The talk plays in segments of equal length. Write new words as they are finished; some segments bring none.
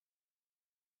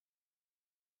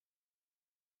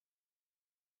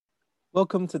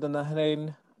Welcome to the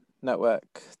Nahrain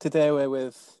Network. Today we're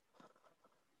with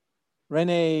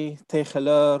René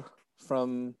Tegeler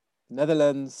from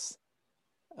Netherlands,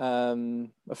 a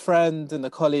friend and a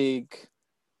colleague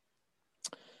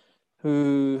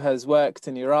who has worked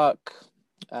in Iraq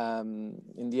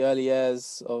in the early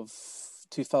years of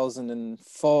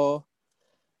 2004.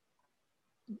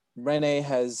 René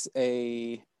has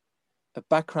a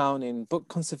background in book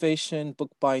conservation,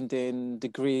 book binding,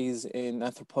 degrees in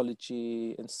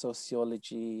anthropology and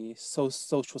sociology,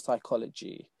 social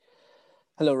psychology.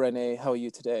 Hello, René. How are you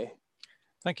today?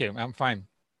 Thank you. I'm fine.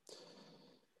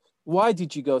 Why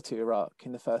did you go to Iraq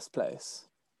in the first place?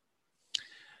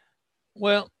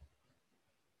 Well,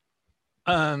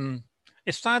 it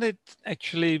started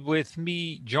actually with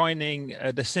me joining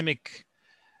the CIMIC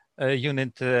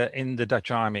unit in the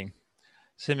Dutch Army.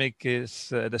 CIMIC is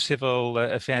the Civil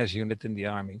Affairs unit in the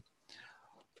Army.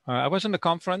 I was in a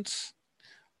conference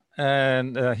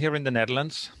and here in the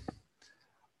Netherlands,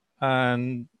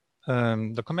 and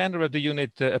the commander of the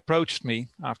unit approached me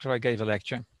after I gave a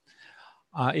lecture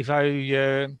if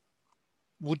I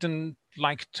wouldn't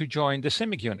like to join the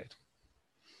CIMIC unit.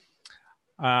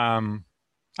 I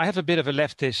have a bit of a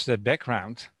leftist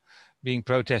background, being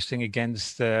protesting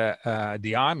against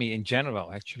the army in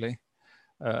general, actually.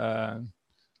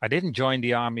 I didn't join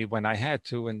the army when I had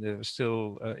to, and it was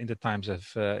still in the times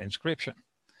of inscription.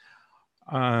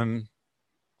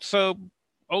 So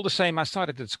all the same, I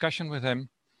started a discussion with him,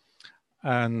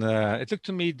 and it looked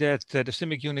to me that the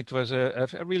CIMIC unit was a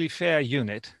really fair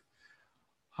unit.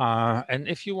 And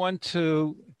if you want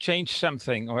to change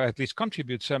something, or at least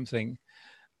contribute something,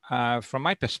 from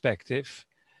my perspective,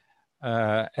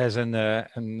 as an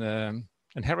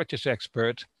heritage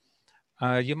expert,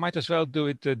 you might as well do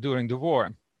it during the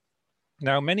war.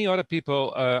 Now, many other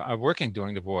people are working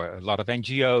during the war, a lot of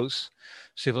NGOs,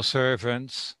 civil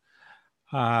servants,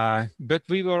 but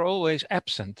we were always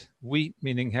absent, we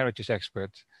meaning heritage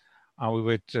experts. We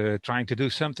were trying to do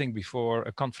something before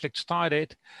a conflict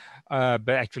started, but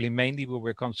actually mainly we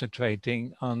were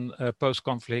concentrating on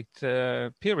post-conflict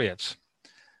periods.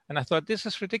 And I thought, this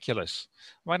is ridiculous.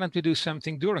 Why don't we do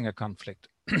something during a conflict?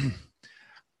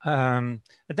 And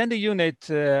then the unit,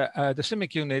 the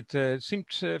CIMIC unit, seemed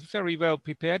very well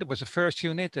prepared. It was the first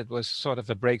unit. It was sort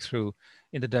of a breakthrough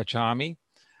in the Dutch army.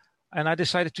 And I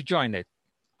decided to join it.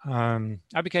 I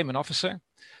became an officer.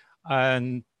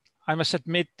 And I must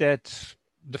admit that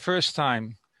the first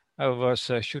time I was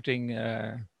shooting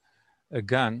a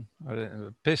gun, or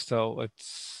a pistol, it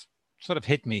sort of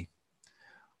hit me.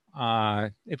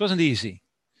 It wasn't easy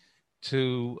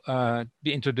to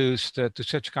be introduced to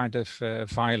such kind of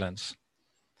violence.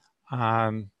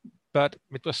 But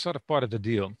it was sort of part of the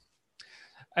deal.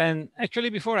 And actually,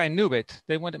 before I knew it,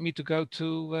 they wanted me to go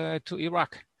to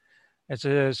Iraq as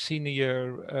a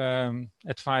senior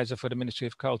advisor for the Ministry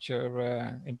of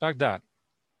Culture in Baghdad,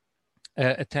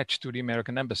 attached to the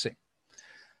American Embassy.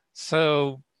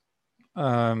 So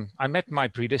I met my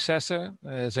predecessor,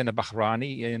 Zainab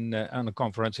Bahrani, on a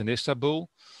conference in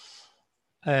Istanbul.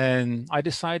 And I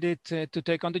decided to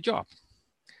take on the job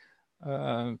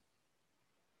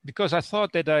because I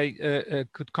thought that I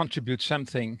could contribute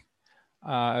something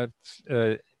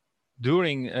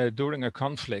during a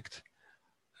conflict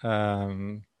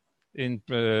in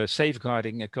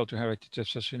safeguarding a cultural heritage of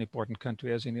such an important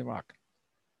country as in Iraq.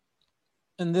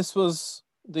 And this was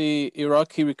the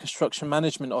Iraqi Reconstruction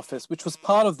Management Office, which was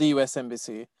part of the US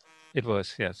Embassy. It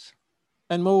was, yes.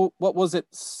 And what was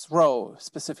its role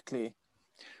specifically?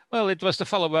 Well, it was the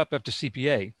follow-up of the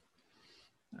CPA,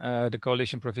 the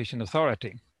Coalition Provision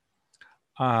Authority.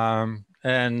 Actually,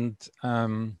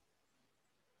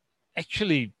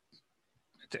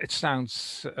 it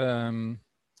sounds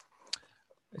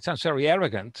very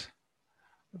arrogant,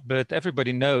 but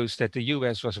everybody knows that the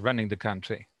US was running the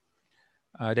country.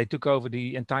 They took over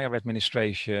the entire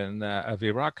administration of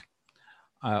Iraq,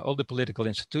 all the political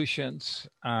institutions,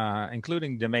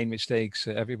 including the main mistakes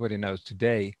everybody knows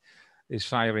today, is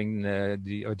firing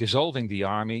or dissolving the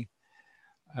army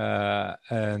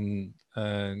and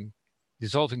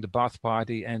dissolving the Ba'ath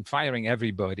Party and firing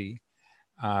everybody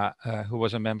who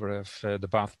was a member of the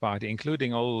Ba'ath Party,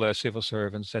 including all civil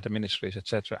servants at the ministries,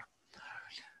 etc.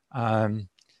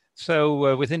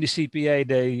 So within the CPA,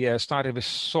 they started with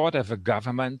sort of a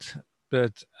government,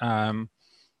 but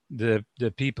the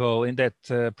people in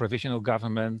that provisional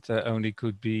government only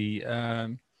could be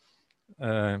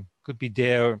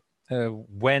there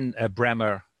when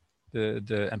Bremer,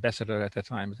 the ambassador at the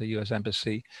time of the US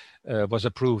Embassy, was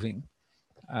approving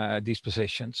these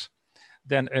positions.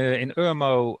 Then in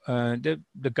Irmo,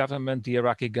 the government, the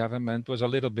Iraqi government, was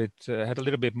had a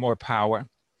little bit more power.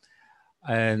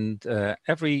 And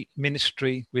every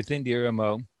ministry within the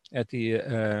ERMO at the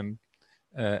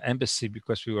embassy,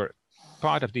 because we were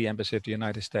part of the embassy of the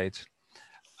United States,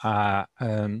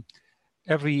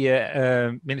 every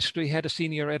ministry had a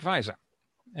senior advisor.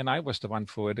 And I was the one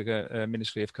for the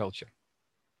Ministry of Culture.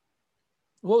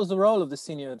 What was the role of the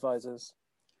senior advisors?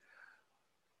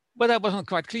 Well, that wasn't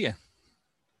quite clear.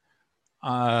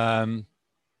 You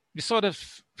sort of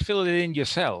fill it in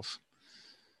yourself.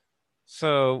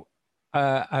 So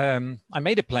I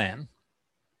made a plan,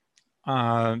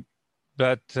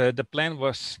 but the plan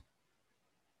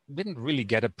didn't really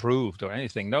get approved or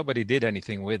anything. Nobody did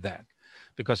anything with that,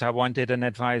 because I wanted an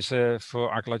advisor for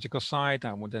archaeological site.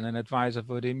 I wanted an advisor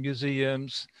for the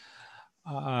museums.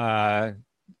 I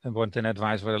wanted an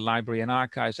advisor for the library and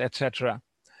archives, etc.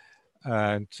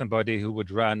 Somebody who would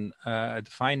run the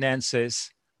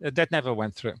finances. That never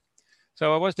went through.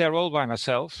 So I was there all by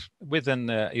myself with an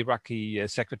Iraqi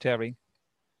secretary,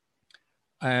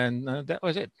 and that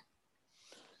was it.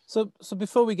 So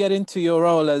before we get into your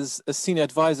role as a senior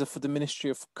advisor for the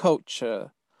Ministry of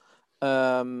Culture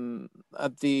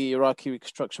at the Iraqi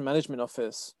Reconstruction Management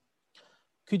Office,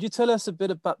 could you tell us a bit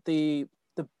about the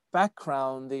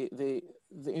background, the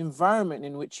environment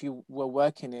in which you were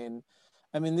working in?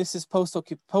 I mean, this is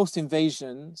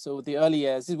post-invasion, so the early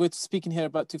years. We're speaking here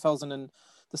about the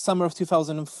summer of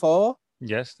 2004.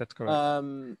 Yes, that's correct.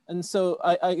 And so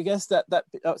I guess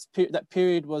that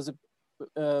period was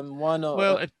one of...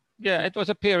 Well, it was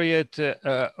a period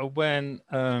when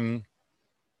how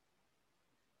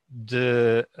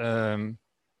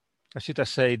should I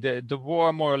say, the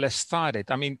war more or less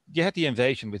started. I mean, you had the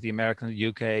invasion with the Americans, the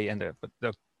UK, and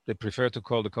they prefer to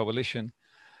call the coalition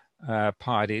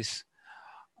parties,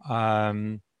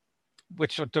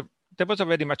 which there was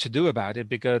already much to do about it,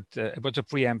 because it was a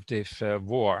preemptive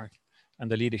war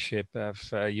under the leadership of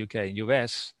UK and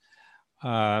US.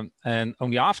 And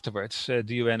only afterwards, the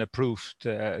UN approved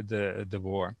the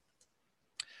war.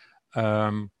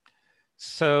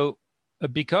 So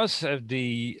because of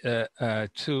the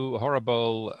two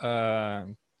horrible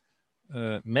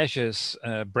measures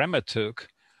Bremer took,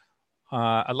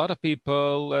 a lot of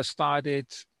people started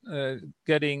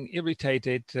getting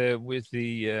irritated with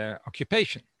the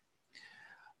occupation,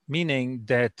 meaning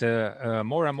that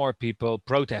more and more people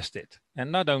protested.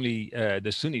 And not only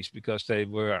the Sunnis, because they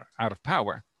were out of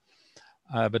power,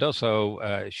 but also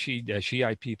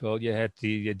Shiite people. You had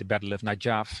the Battle of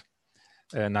Najaf,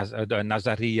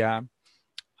 Nazariya,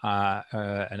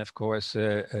 and of course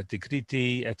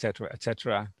Tigriti,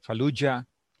 etc., Fallujah.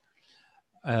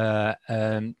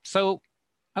 So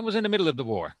I was in the middle of the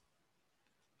war,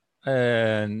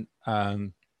 and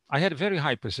I had a very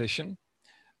high position.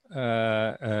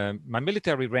 My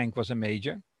military rank was a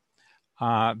major,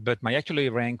 but my actual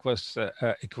rank was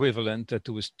equivalent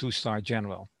to a 2-star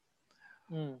general.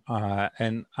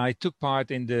 And I took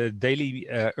part in the daily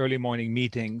early morning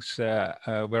meetings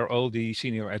where all the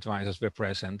senior advisors were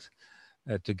present,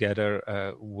 together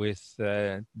with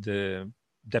the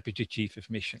deputy chief of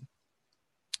mission.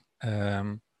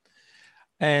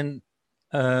 And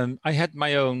I had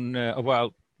my own,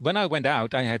 well, when I went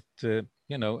out, I had, a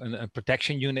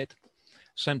protection unit.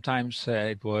 Sometimes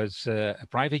it was a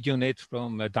private unit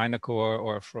from Dynacorp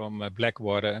or from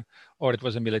Blackwater, or it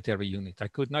was a military unit. I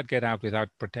could not get out without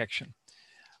protection.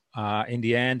 In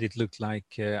the end, it looked like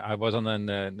I was on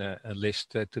a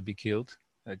list to be killed,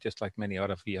 just like many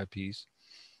other VIPs.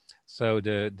 So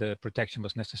the protection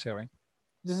was necessary.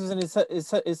 This is an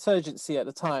insurgency at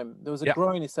the time. There was a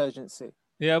growing insurgency.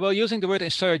 Yeah, well, using the word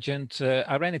insurgent,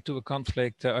 I ran into a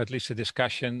conflict, or at least a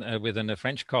discussion with a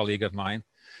French colleague of mine,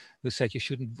 who said you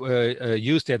shouldn't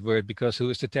use that word because who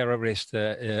is the terrorist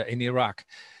in Iraq?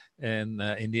 And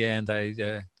in the end,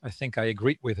 I think I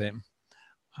agreed with him.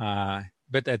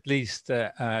 But at least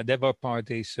there were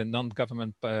parties,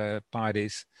 non-government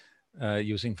parties,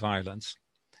 using violence,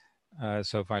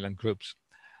 so violent groups.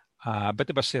 But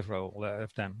there were several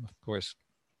of them, of course.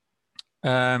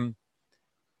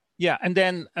 Yeah, and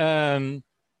then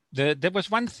there was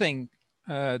one thing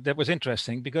that was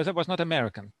interesting, because I was not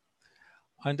American.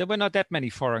 And there were not that many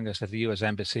foreigners at the US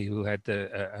Embassy who had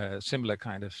similar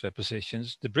kind of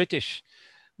positions. The British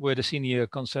were the senior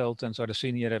consultants or the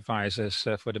senior advisors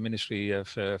for the Ministry of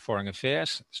Foreign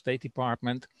Affairs, State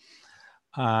Department.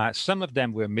 Some of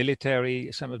them were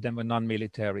military, some of them were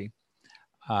non-military.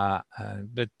 But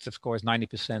of course,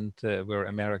 90% were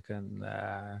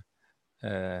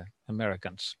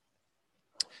Americans.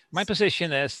 My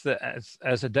position as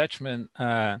a Dutchman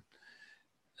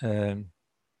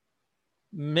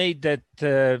made that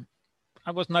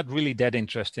I was not really that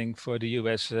interesting for the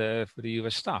US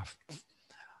staff.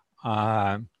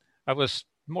 I I was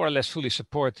more or less fully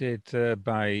supported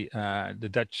by the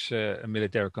Dutch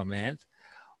military command.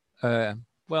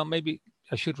 Well, maybe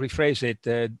I should rephrase it.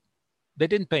 They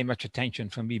didn't pay much attention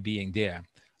for me being there.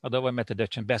 Although I met the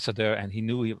Dutch ambassador and he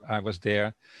knew I was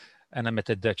there, and I met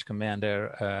the Dutch commander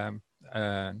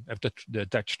of the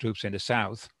Dutch troops in the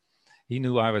south. He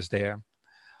knew I was there.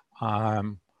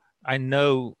 I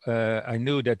knew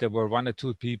that there were one or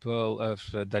two people of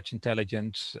Dutch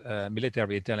intelligence,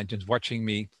 military intelligence, watching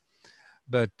me,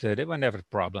 but there were never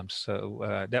problems, so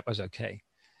that was okay.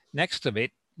 Next to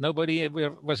it, nobody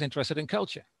was interested in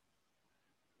culture.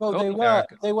 Well,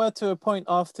 they were to a point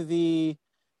after the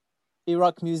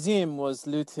Iraq Museum was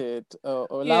looted or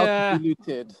allowed to be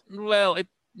looted. Well,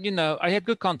 I had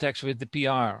good contacts with the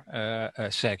PR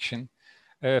section.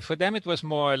 For them, it was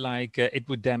more like it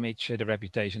would damage the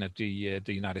reputation of the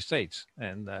United States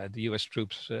and the U.S.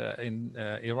 troops in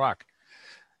Iraq.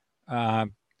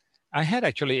 I had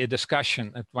actually a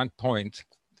discussion at one point,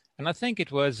 and I think it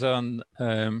was on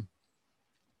an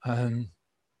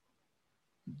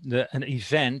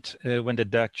event when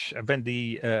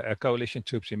the coalition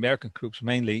troops, the American troops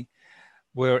mainly,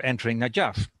 were entering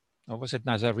Najaf, or was it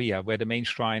Nazariya, where the main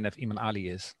shrine of Imam Ali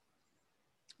is?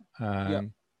 Yeah,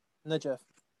 Najaf.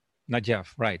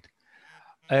 Najaf, right.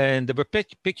 And there were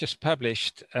pictures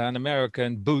published on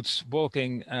American boots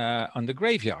walking on the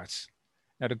graveyards.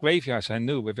 Now, the graveyards I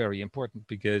knew were very important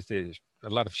because there's a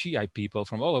lot of Shiite people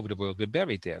from all over the world were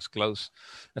buried there as close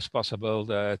as possible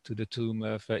to the tomb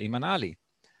of Imam Ali.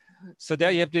 So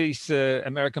there you have these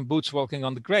American boots walking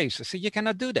on the graves. I said, you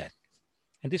cannot do that.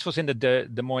 And this was in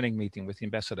the morning meeting with the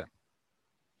ambassador.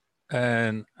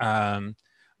 And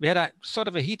we had a sort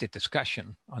of a heated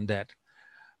discussion on that.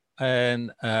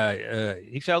 And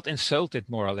he felt insulted,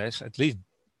 more or less, at least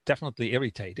definitely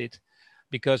irritated,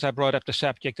 because I brought up the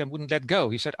subject and wouldn't let go.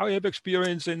 He said, I have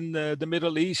experience in the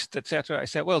Middle East, etc. I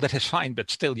said, well, that is fine,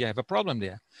 but still you have a problem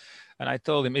there. And I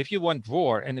told him, if you want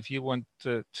war and if you want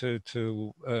to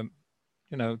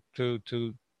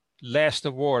last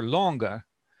the war longer,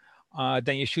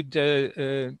 then you should,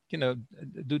 do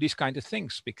these kind of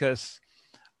things, because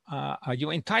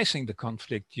you're enticing the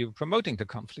conflict, you're promoting the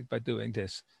conflict by doing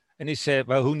this. And he said,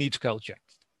 well, who needs culture?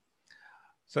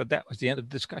 So that was the end of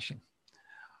the discussion.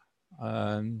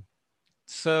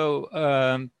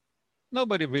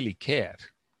 Nobody really cared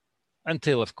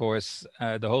until, of course,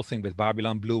 the whole thing with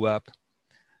Babylon blew up,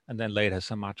 and then later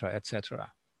Sumatra,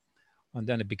 etc. And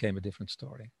then it became a different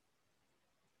story.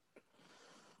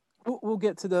 We'll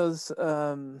get to those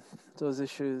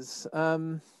issues.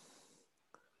 When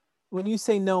you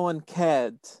say no one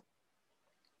cared,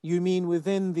 you mean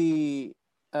within the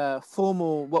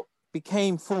what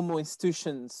became formal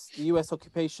institutions, the U.S.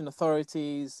 occupation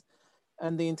authorities,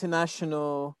 and the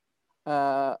international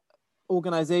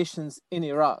organizations in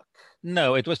Iraq?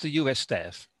 No, it was the U.S.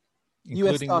 staff,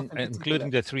 including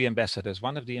the 3 ambassadors.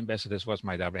 One of the ambassadors was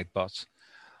my direct boss.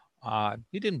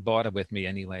 He didn't bother with me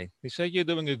anyway. He said, you're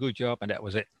doing a good job, and that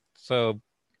was it. So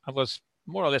I was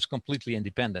more or less completely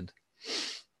independent.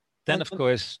 Then, of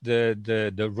course,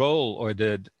 the role, or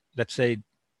let's say,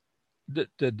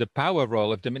 the power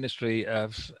role of the Ministry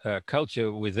of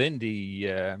Culture within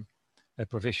the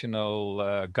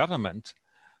provisional government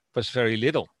was very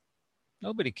little.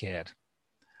 Nobody cared.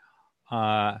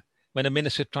 When a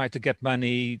minister tried to get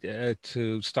money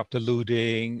to stop the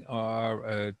looting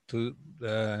or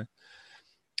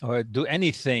do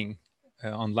anything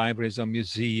on libraries or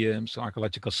museums or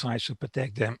archaeological sites to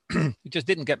protect them, he just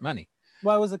didn't get money.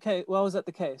 Why was that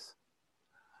the case?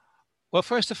 Well,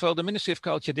 first of all, the Ministry of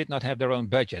Culture did not have their own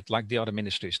budget like the other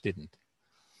ministries didn't.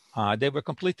 They were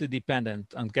completely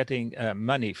dependent on getting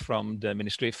money from the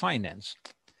Ministry of Finance,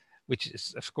 which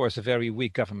is, of course, a very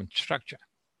weak government structure.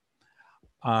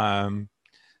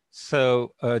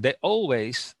 So they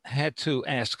always had to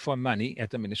ask for money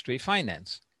at the Ministry of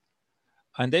Finance.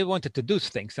 And they wanted to do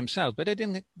things themselves, but they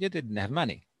didn't have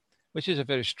money, which is a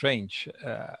very strange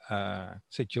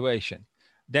situation.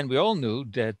 Then we all knew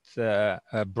that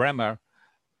Bremer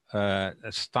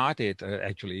started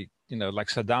actually, like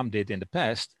Saddam did in the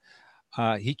past.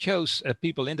 He chose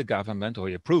people in the government, or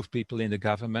he approved people in the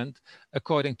government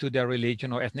according to their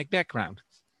religion or ethnic background.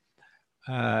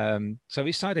 So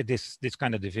we started this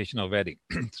kind of division already.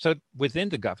 So within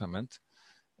the government,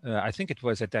 I think it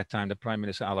was at that time the Prime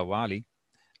Minister Alawali,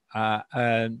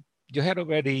 you had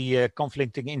already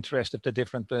conflicting interest of the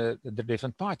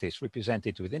different parties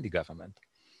represented within the government.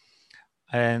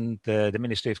 And the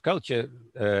Ministry of Culture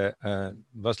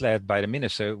was led by the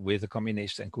minister with a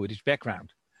communist and Kurdish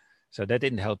background. So that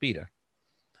didn't help either.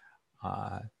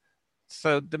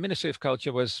 So the Ministry of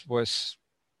Culture was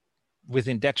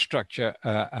within that structure,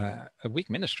 a weak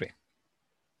ministry.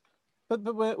 But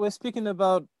we're speaking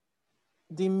about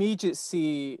the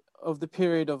immediacy of the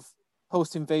period of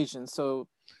post-invasion, so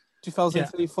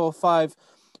 2003, 4, 5.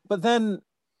 But then,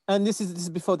 and this is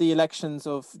before the elections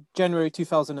of January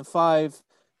 2005,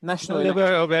 national. No, they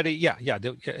were already,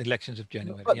 the elections of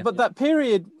January. But that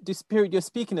period, this period you're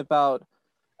speaking about,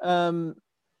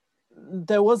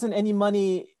 there wasn't any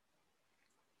money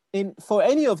in for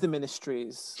any of the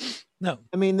ministries. No,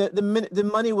 I mean the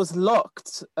money was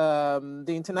locked. The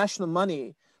international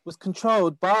money was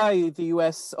controlled by the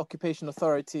U.S. Occupation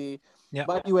Authority,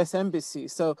 by the U.S. Embassy.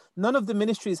 So none of the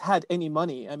ministries had any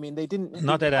money. I mean, they didn't.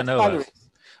 Not that I know of.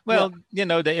 Well, you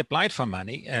know, they applied for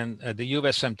money, and the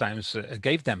U.S. sometimes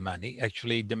gave them money.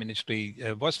 Actually, the ministry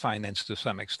was financed to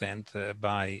some extent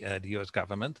by the U.S.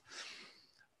 government.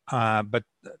 But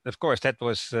of course, that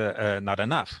was not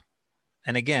enough.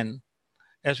 And again,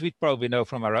 as we probably know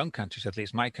from our own countries, at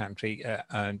least my country,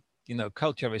 you know,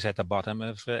 culture is at the bottom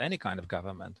of any kind of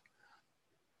government.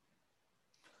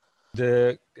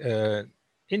 The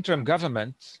interim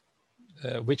government,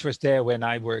 which was there when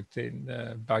I worked in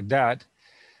Baghdad,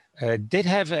 did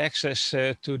have access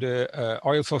to the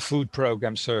Oil for Food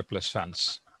Program surplus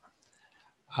funds.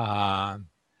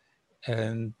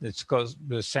 And it's called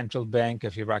the Central Bank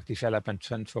of Iraq Development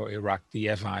Fund for Iraq,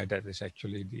 DFI. That is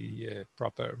actually the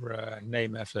proper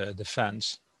name of the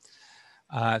funds.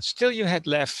 Still you had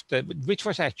left, which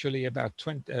was actually about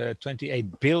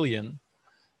 28 billion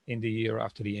in the year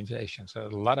after the invasion. So a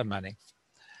lot of money.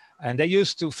 And they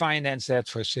used to finance that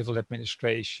for civil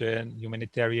administration,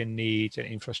 humanitarian needs, and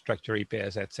infrastructure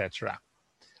repairs, etc.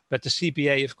 But the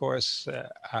CPA, of course,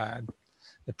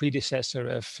 the predecessor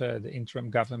of the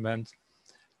interim government,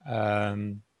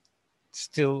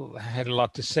 still had a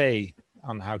lot to say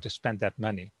on how to spend that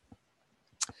money.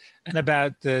 And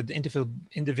about the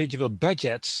individual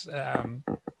budgets,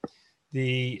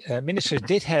 the ministers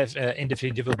did have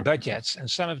individual budgets, and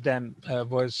some of them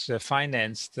was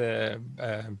financed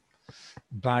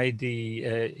by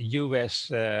the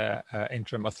US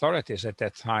interim authorities at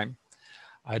that time.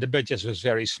 The budget was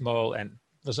very small and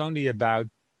was only about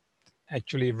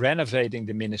actually renovating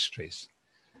the ministries,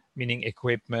 meaning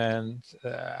equipment,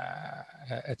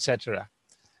 etc.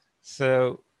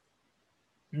 So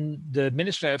the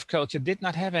Ministry of Culture did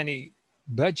not have any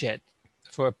budget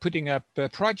for putting up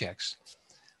projects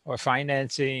or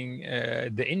financing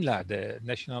the INLA, the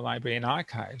National Library and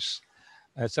Archives.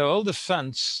 So all the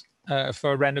funds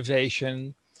for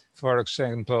renovation, for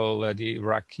example, the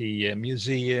Iraqi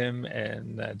Museum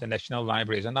and the National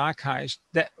Libraries and Archives,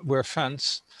 that were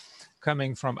funds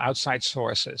coming from outside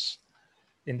sources,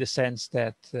 in the sense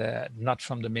that not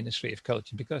from the Ministry of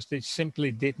Culture, because they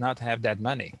simply did not have that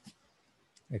money.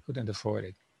 They couldn't afford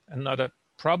it. Another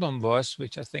problem was,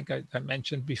 which I think I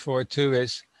mentioned before too,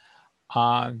 is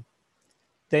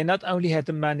they not only had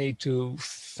the money to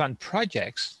fund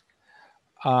projects,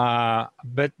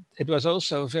 but it was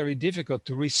also very difficult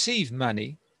to receive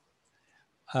money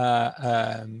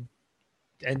and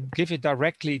give it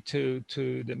directly to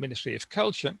the Ministry of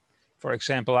Culture. For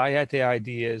example, I had the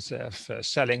ideas of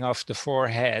selling off the 4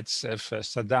 heads of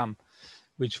Saddam,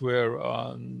 which were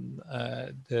on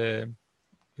the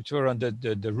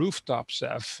rooftops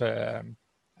of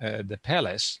the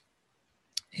palace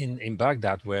in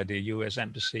Baghdad, where the U.S.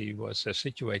 embassy was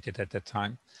situated at that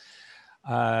time.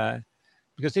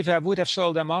 Because if I would have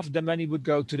sold them off, the money would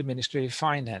go to the Ministry of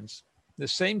Finance. The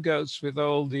same goes with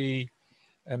all the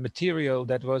material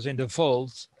that was in the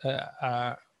vault,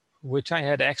 which I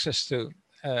had access to,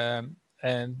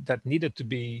 and that needed to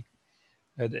be,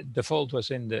 the vault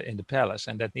was in the palace,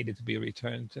 and that needed to be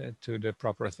returned to the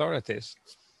proper authorities,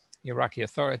 Iraqi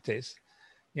authorities.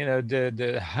 You know,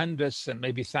 the hundreds and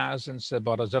maybe thousands of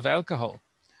bottles of alcohol.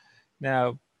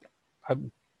 Now,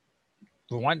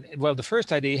 the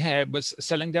first idea I had was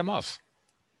selling them off.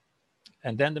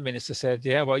 And then the minister said,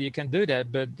 yeah, well, you can do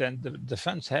that, but then the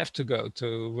funds have to go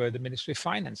to the Ministry of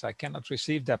Finance. I cannot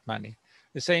receive that money.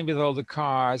 The same with all the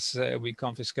cars we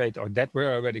confiscate, or that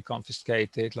were already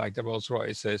confiscated, like the Rolls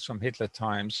Royces from Hitler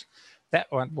times. That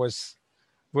one was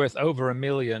worth over $1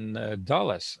 million.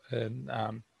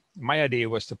 And my idea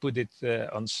was to put it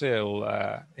on sale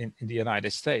in the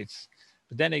United States.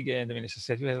 But then again, the minister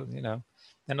said, well, you know,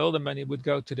 then all the money would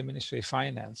go to the Ministry of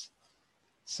Finance.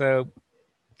 So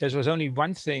there was only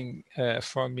one thing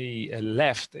for me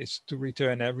left, is to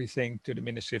return everything to the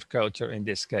Ministry of Culture. In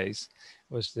this case,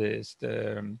 was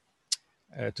to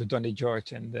Donny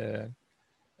George and the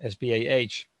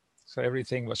SBAH. So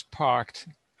everything was parked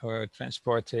or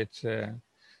transported to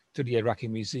the Iraqi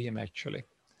Museum, actually.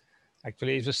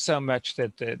 Actually, it was so much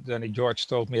that Donny George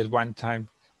told me at one time,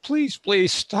 please,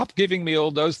 please stop giving me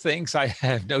all those things. I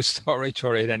have no storage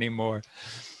for it anymore.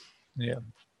 Yeah.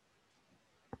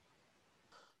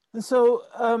 And so,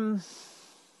 and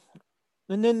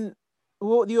then,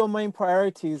 what are your main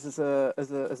priorities as a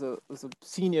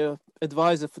senior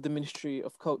advisor for the Ministry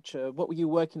of Culture? What were you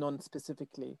working on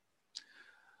specifically?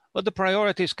 Well, the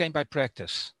priorities came by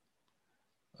practice.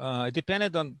 It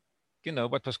depended on,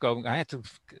 what was going. I had to,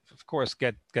 of course,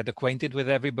 get acquainted with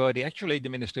everybody. Actually, the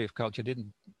Ministry of Culture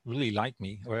didn't really like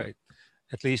me, or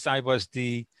at least I was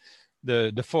the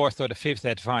fourth or the fifth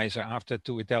advisor after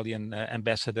two Italian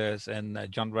ambassadors and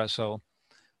John Russell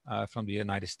from the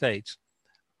United States.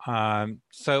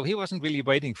 So he wasn't really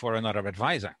waiting for another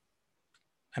advisor.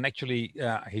 And actually,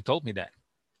 he told me that.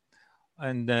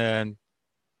 And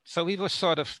so he was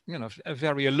sort of,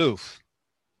 very aloof.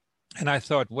 And I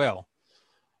thought, well,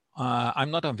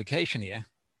 I'm not on vacation here.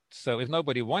 So if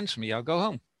nobody wants me, I'll go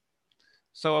home.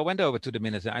 So I went over to the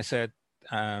minister. I said,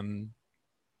 the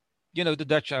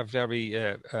Dutch are very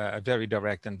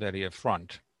direct and very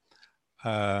upfront.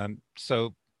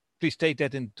 So please take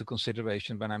that into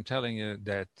consideration when I'm telling you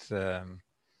that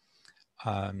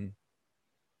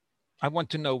I want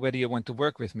to know whether you want to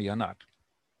work with me or not.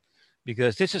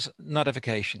 Because this is not a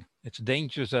vacation. It's a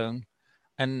danger zone.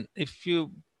 And if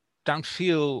you don't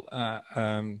feel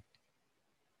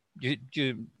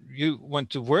you want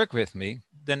to work with me,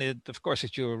 then of course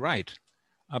it's your right.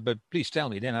 But please tell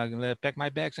me, then I'll pack my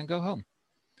bags and go home.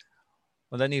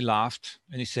 Well, then he laughed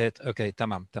and he said, okay,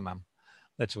 tamam,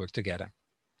 let's work together.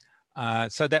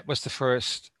 So that was the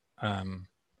first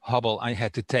hobble I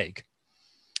had to take.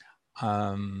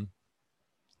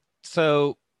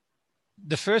 So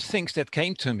the first things that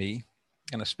came to me,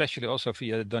 and especially also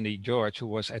via Donny George, who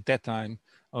was at that time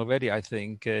already, I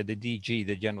think, the DG,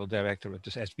 the General Director of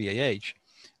this SBAH,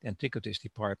 the Antiquities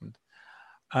Department,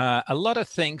 a lot of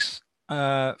things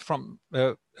from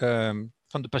the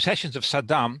possessions of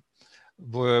Saddam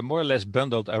were more or less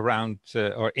bundled around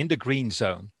or in the green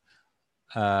zone.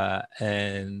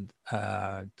 And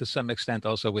to some extent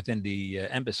also within the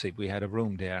embassy. We had a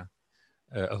room there,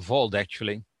 a vault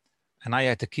actually, and I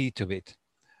had the key to it.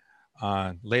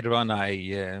 Later on,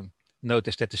 I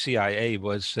noticed that the CIA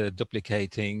was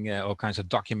duplicating all kinds of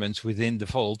documents within the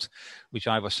vault, which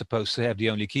I was supposed to have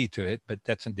the only key to it, but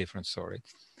that's a different story.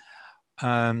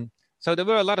 So there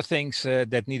were a lot of things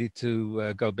that needed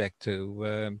to go back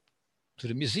to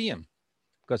the museum,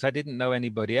 because I didn't know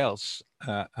anybody else,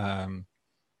 to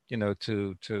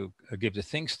give the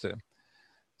things to.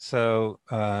 So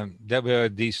there were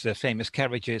these famous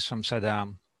carriages from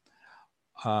Saddam.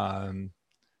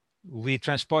 We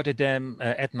transported them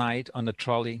at night on a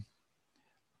trolley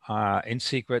in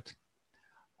secret.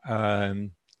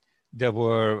 There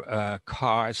were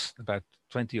cars, about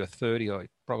 20 or 30 or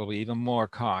probably even more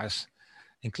cars,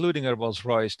 including a Rolls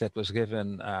Royce that was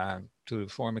given to the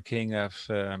former king of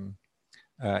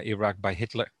Iraq by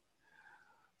Hitler.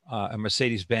 A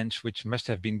Mercedes-Benz, which must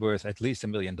have been worth at least $1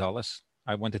 million.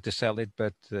 I wanted to sell it,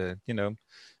 but then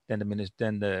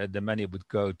the money would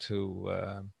go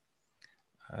to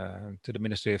the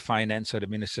Ministry of Finance. So the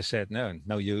minister said,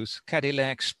 no use.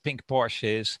 Cadillacs, pink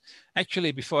Porsches.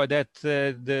 Actually, before that,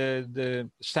 the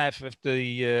staff of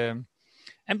the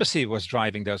embassy was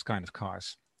driving those kind of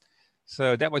cars.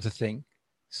 So that was the thing.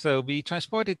 So we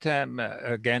transported them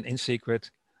again in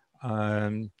secret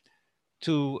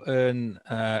to an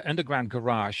underground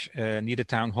garage near the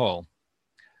town hall.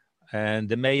 And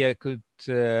the mayor could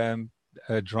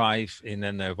drive in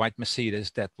a white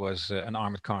Mercedes that was an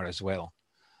armored car as well.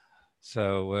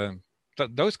 So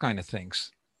those kind of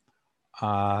things.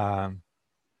 And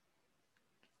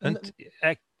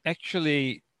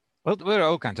actually, well, there were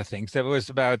all kinds of things. There was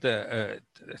about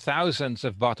thousands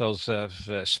of bottles of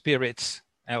spirits,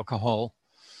 alcohol.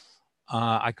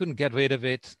 I couldn't get rid of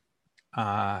it.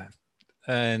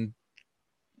 And,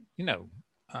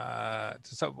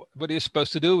 so what are you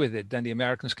supposed to do with it? Then the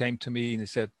Americans came to me and they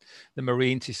said, the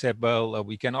Marines, he said, well,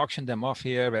 we can auction them off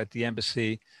here at the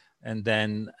embassy. And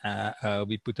then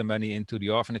we put the money into the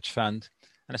orphanage fund.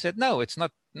 And I said, no, it's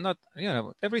not,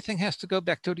 everything has to go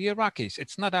back to the Iraqis.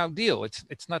 It's not our deal.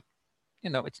 It's not,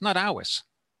 it's not ours.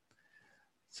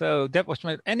 So that was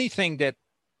anything that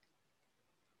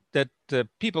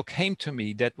people came to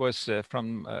me that was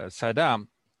from Saddam,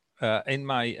 in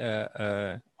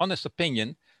my honest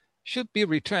opinion, should be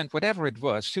returned, whatever it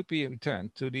was, should be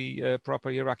returned to the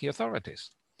proper Iraqi authorities.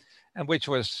 And which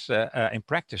was, in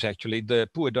practice, actually, the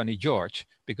poor Donny George,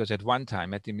 because at one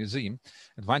time at the museum,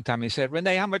 he said,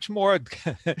 Rene, how much more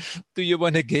do you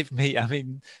want to give me? I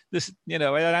mean, this, I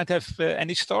don't have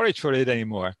any storage for it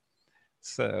anymore.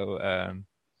 So,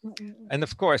 and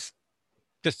of course,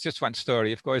 just one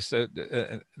story. Of course,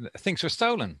 things were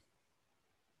stolen.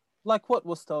 Like what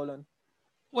was stolen?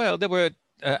 Well, there were.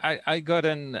 I got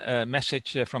a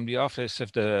message from the office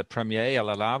of the Premier Al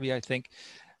Alawi, I think,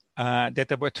 that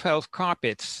there were 12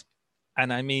 carpets,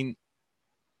 and I mean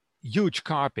huge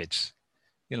carpets,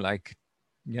 like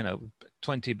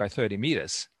 20 by 30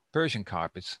 meters, Persian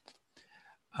carpets,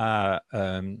 at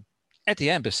the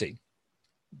embassy,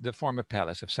 the former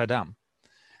palace of Saddam,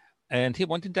 and he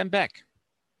wanted them back.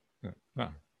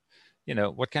 Well,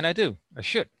 what can I do? I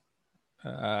should.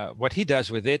 What he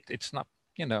does with it, it's not,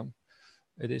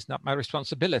 it is not my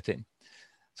responsibility.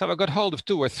 So I got hold of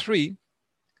 2 or 3.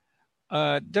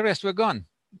 The rest were gone.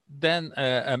 Then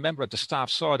a member of the staff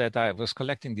saw that I was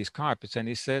collecting these carpets, and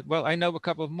he said, well, I know a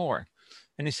couple of more.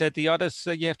 And he said, the others,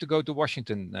 you have to go to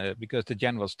Washington because the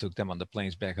generals took them on the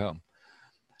planes back home.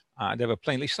 They were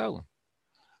plainly stolen.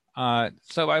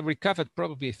 So I recovered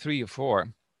probably 3 or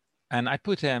 4, and I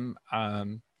put them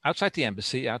outside the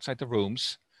embassy, outside the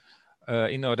rooms,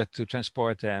 in order to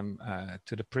transport them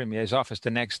to the Premier's office the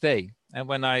next day. And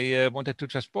when I wanted to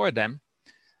transport them,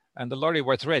 and the lorry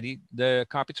was ready, the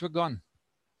carpets were gone.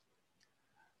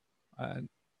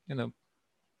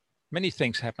 Many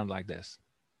things happen like this.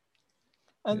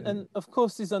 And of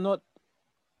course, these are not,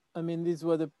 I mean, these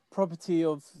were the property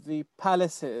of the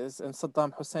palaces and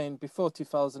Saddam Hussein before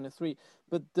 2003,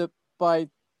 but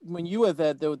when you were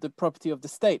there, they were the property of the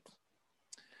state.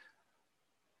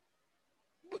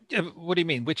 What do you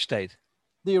mean? Which state?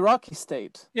 The Iraqi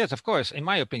state. Yes, of course. In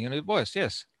my opinion, it was,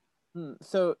 yes.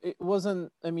 So it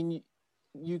wasn't, I mean,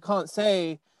 you can't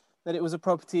say that it was a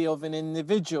property of an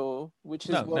individual, which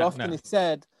is what often is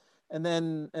said, and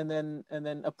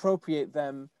then appropriate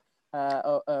them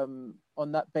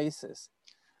on that basis.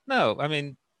 No, I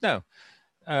mean, no.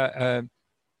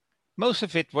 Most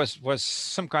of it was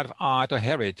some kind of art or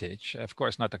heritage. Of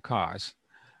course, not the cars,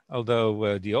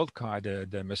 although the old car,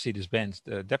 the Mercedes-Benz,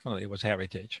 definitely was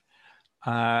heritage.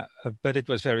 But it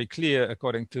was very clear,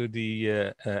 according to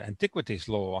the antiquities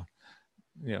law,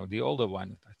 the older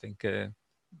one, I think.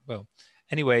 Well,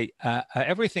 anyway,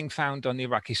 everything found on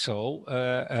Iraqi soil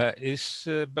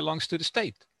belongs to the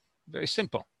state. Very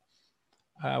simple.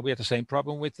 We had the same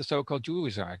problem with the so-called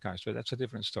Jewish archives, but that's a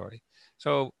different story.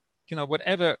 So,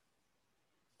 whatever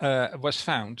was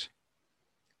found,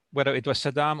 whether it was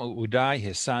Saddam or Uday,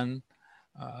 his son,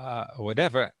 or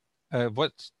whatever,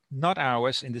 was not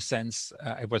ours in the sense,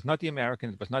 it was not the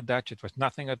American, it was not Dutch, it was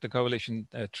nothing of the coalition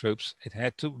troops. It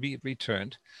had to be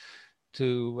returned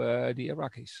to the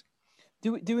Iraqis.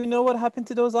 Do we know what happened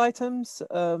to those items,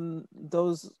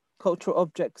 those cultural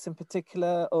objects in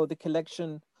particular, or the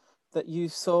collection that you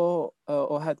saw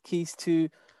or had keys to?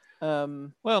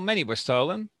 Well, many were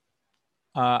stolen.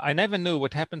 I never knew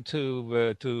what happened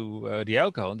to the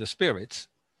alcohol and the spirits.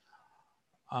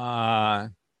 I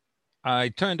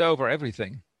turned over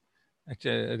everything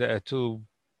to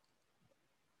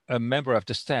a member of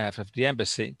the staff of the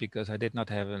embassy because I did not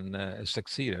have a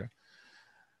successor.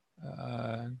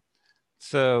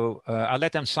 So I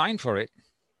let them sign for it.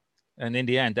 And in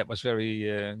the end, that was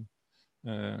very,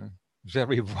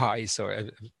 very wise,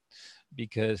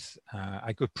 because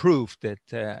I could prove that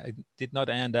it did not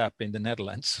end up in the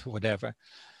Netherlands, whatever.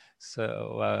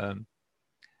 So,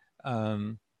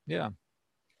 yeah.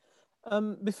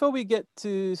 Before we get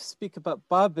to speak about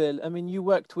Babil, I mean, you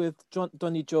worked with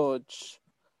Donny George.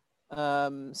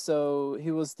 So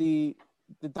he was the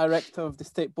director of the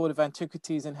State Board of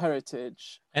Antiquities and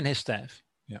Heritage. And his staff,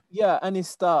 yeah. Yeah, and his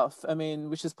staff, I mean,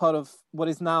 which is part of what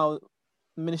is now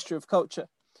Ministry of Culture.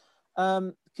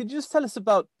 Could you just tell us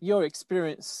about your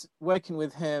experience working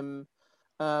with him?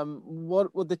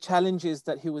 What were the challenges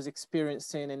that he was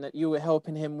experiencing and that you were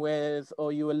helping him with,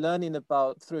 or you were learning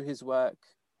about through his work?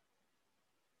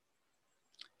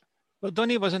 Well,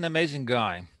 Donny was an amazing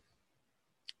guy.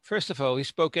 First of all, he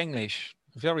spoke English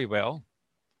very well,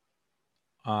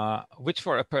 which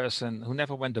for a person who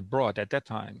never went abroad at that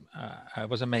time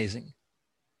was amazing.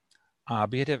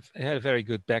 But he had a very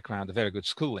good background, a very good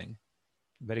schooling,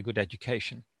 very good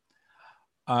education.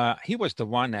 He was the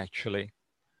one actually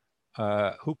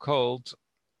who called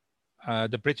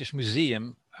the British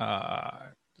Museum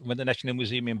when the National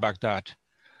Museum in Baghdad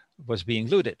was being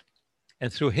looted.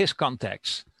 And through his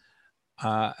contacts,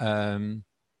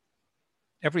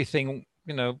 everything,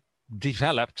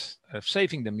 developed of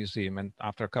saving the museum. And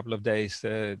after a couple of days,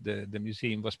 the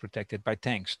museum was protected by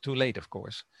tanks. Too late, of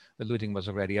course. The looting was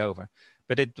already over.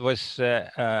 But it was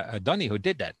Donny who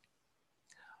did that.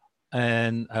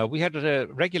 And we had a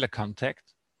regular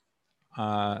contact.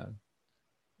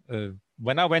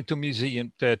 when I went to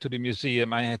the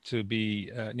museum, I had to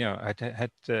be, I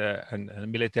had a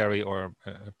military or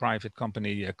a private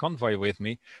company convoy with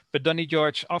me. But Donny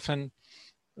George often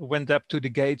went up to the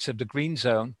gates of the Green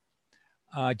Zone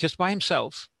just by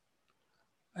himself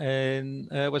and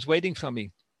was waiting for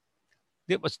me.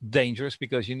 It was dangerous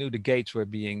because you knew the gates were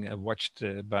being watched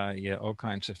by all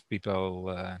kinds of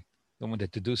people who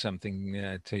wanted to do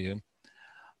something to you.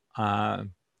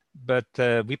 But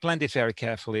we planned it very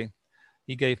carefully.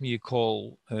 He gave me a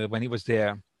call when he was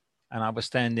there, and I was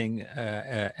standing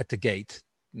at the gate.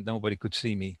 Nobody could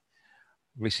see me.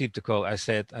 Received the call. I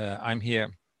said, "I'm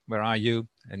here. Where are you?"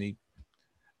 And he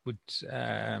would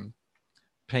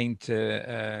paint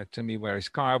to me where his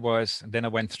car was. And then I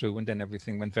went through, and then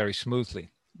everything went very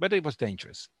smoothly. But it was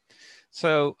dangerous.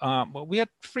 So well, we had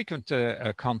frequent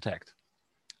contact.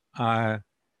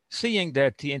 Seeing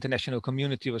that the international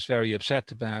community was very upset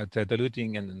about the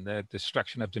looting and the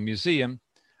destruction of the museum,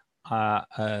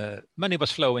 money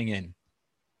was flowing in.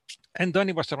 And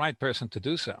Donny was the right person to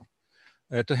do so,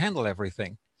 to handle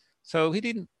everything. So he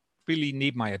didn't really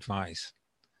need my advice.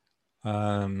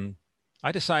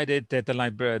 I decided that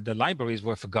the libraries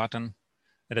were forgotten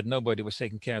and that nobody was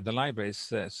taking care of the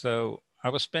libraries. So I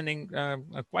was spending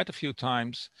quite a few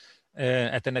times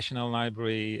at the National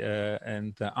Library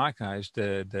and the Archives,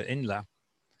 the INLA,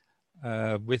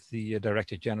 with the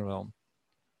Director General,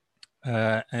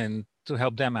 and to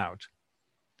help them out.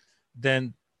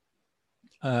 Then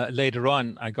later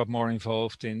on, I got more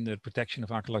involved in the protection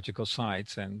of archaeological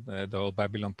sites and the whole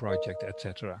Babylon project,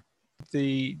 etc.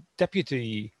 The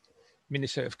Deputy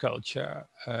Minister of Culture,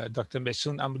 Dr.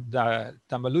 Mesoon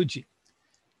Tamaluji.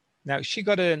 Now, she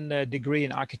got a degree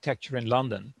in architecture in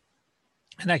London.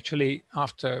 And actually,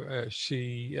 afterwards,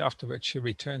 she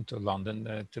returned to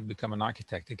London to become an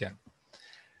architect again.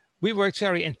 We worked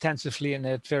very intensively and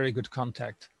had very good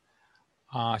contact.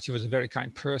 She was a very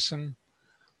kind person,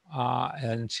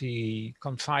 and she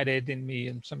confided in me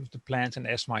in some of the plans and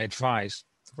asked my advice.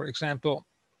 For example,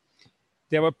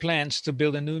 there were plans to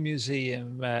build a new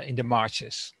museum in the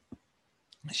marshes.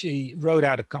 She wrote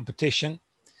out a competition,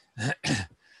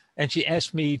 and she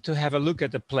asked me to have a look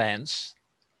at the plans.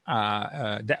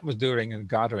 That was during a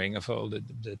gathering of all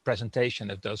the presentation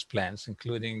of those plans,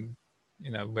 including,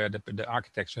 where the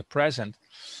architects were present.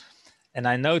 And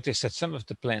I noticed that some of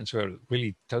the plans were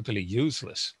really totally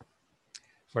useless.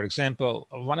 For example,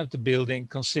 one of the building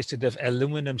consisted of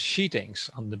aluminum sheetings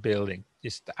on the building,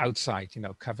 just outside,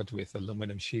 covered with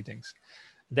aluminum sheetings.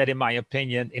 That, in my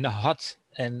opinion, in a hot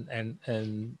and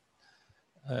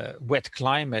wet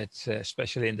climate,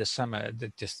 especially in the summer,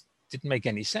 that just didn't make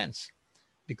any sense,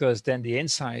 because then the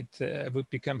inside would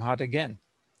become hot again,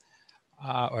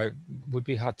 or would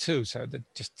be hot too. So that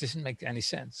just doesn't make any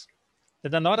sense.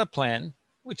 Then another plan,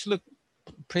 which looked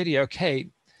pretty okay,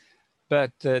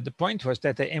 but the point was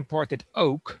that they imported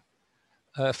oak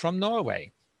from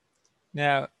Norway.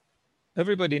 Now,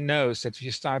 everybody knows that if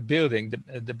you start building,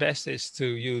 the best is to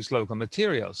use local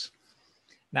materials.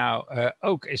 Now,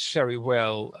 oak is very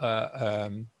well,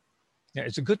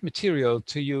 it's a good material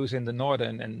to use in the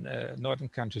northern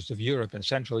countries of Europe and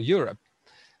Central Europe,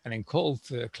 and in cold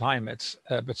climates,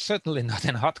 but certainly not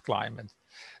in hot climate.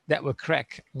 That will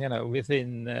crack,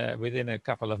 within a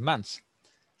couple of months.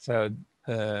 So,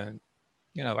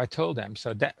 I told them.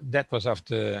 So that was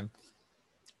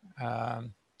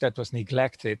that was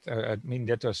neglected.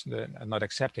 That was not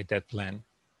accepted, that plan.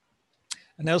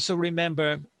 And I also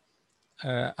remember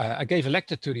I gave a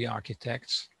lecture to the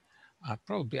architects,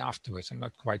 probably afterwards, I'm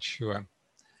not quite sure.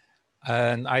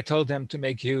 And I told them to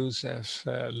make use of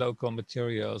local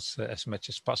materials as much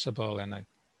as possible, and I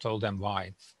told them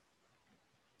why.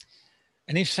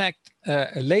 And in fact,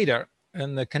 later,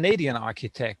 a Canadian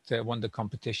architect won the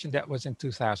competition. That was in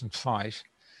 2005.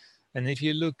 And if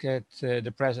you look at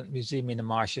the present museum in the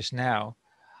marshes now,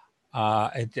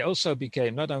 it also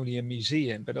became not only a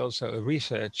museum, but also a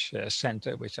research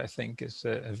center, which I think is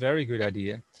a very good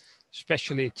idea,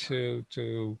 especially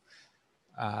to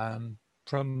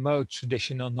promote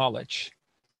traditional knowledge.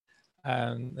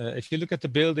 And if you look at the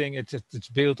building, it's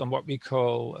built on what we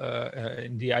call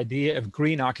the idea of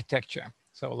green architecture.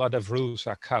 So a lot of roofs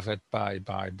are covered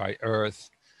by earth,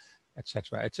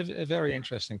 etc. It's a very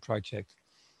interesting project.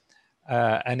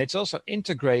 And it's also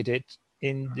integrated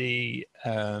in the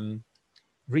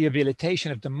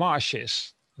rehabilitation of the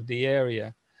marshes of the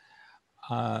area.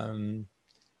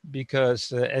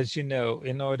 Because as you know,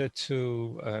 in order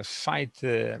to fight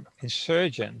the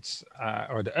insurgents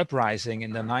or the uprising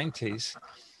in the 90s,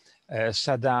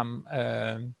 Saddam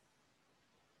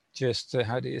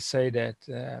how do you say that?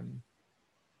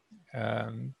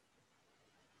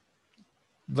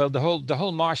 well, the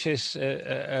whole marshes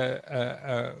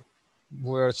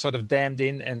were sort of dammed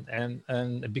in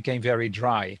and it became very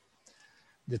dry.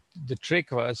 The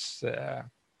trick was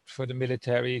for the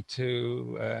military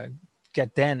to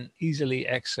get then easily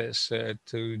access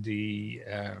to the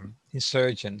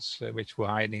insurgents which were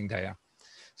hiding there.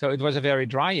 So it was a very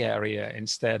dry area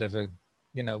instead of a,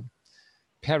 you know,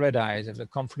 paradise of the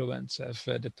confluence of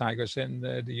the Tigris and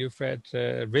the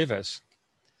Euphrates rivers.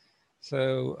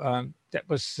 So that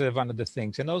was one of the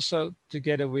things. And also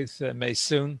together with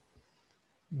Maysoon,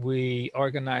 we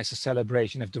organized a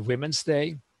celebration of the Women's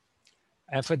Day.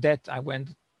 And for that, I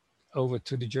went over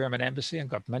to the German embassy and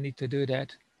got money to do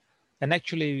that. And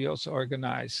actually, we also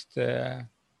organized a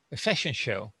fashion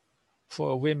show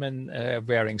for women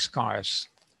wearing scarves.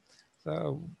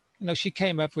 So, you know, she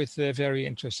came up with very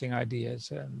interesting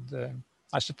ideas, and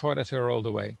I supported her all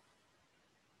the way.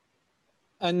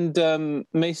 And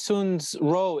Maysoon's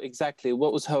role exactly,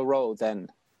 what was her role then?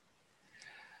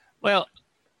 Well,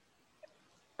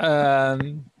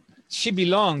 she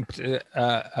belonged to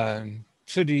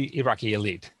the Iraqi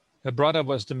elite. Her brother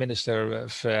was the Minister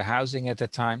of Housing at the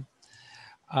time.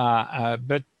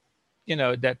 But, you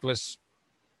know, that was,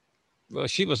 well,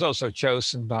 she was also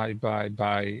chosen by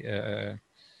the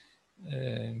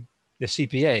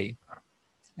CPA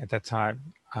at that time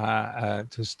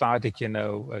to start it, you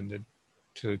know, and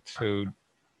to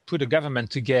put a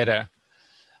government together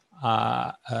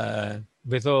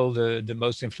with all the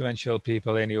most influential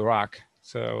people in Iraq.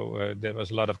 So there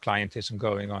was a lot of clientism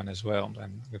going on as well,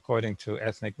 and according to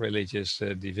ethnic religious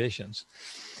divisions.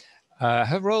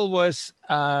 Her role was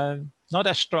not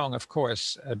as strong, of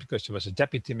course, because she was a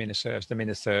deputy minister, as the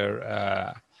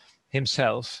minister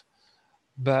himself.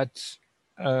 But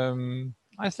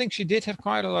I think she did have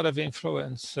quite a lot of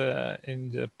influence in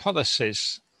the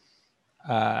policies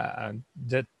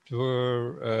that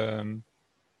were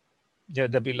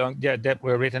that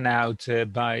were written out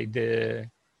by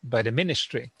the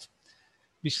ministry.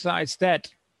 Besides that,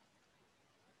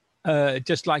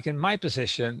 just like in my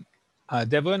position,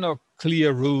 there were no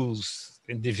clear rules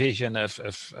in division of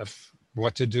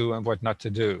what to do and what not to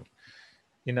do.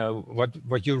 You know,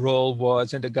 what your role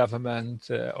was in the government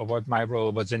or what my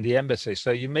role was in the embassy.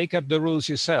 So you make up the rules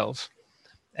yourself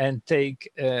and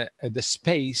take the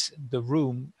space, the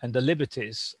room, and the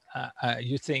liberties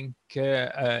you think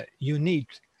you need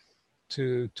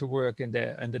to work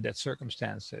under that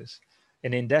circumstances.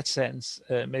 And in that sense,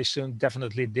 Maysoon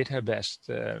definitely did her best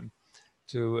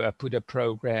to put up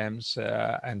programs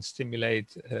and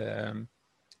stimulate,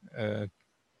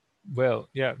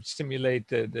 stimulate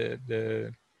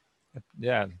the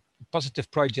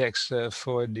positive projects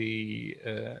for the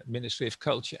Ministry of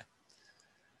Culture.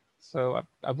 So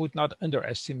I would not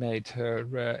underestimate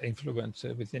her influence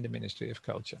within the Ministry of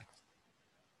Culture.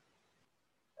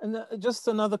 And just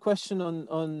another question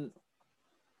on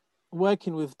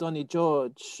working with Donnie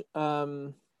George. I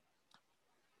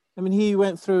mean, he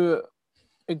went through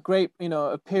a great,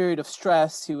 a period of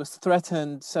stress. He was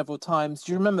threatened several times.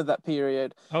 Do you remember that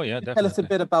period? Oh yeah, definitely. Tell us a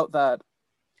bit about that.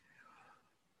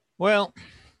 Well,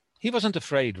 he wasn't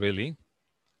afraid really,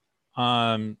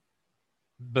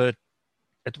 but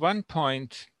at one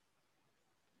point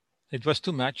it was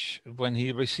too much when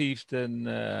he received an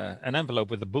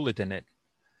envelope with a bullet in it.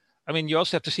 I mean, you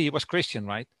also have to see he was Christian,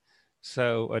 right?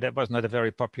 So that was not a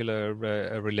very popular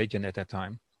religion at that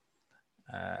time.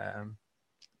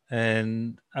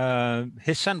 And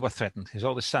his son was threatened, his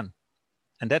oldest son.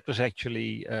 And that was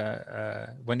actually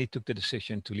when he took the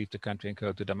decision to leave the country and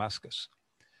go to Damascus,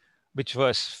 which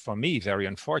was, for me, very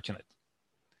unfortunate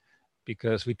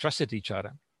because we trusted each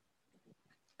other.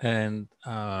 And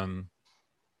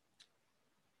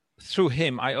through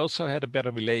him, I also had a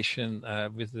better relation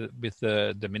with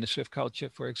the Ministry of Culture,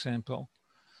 for example.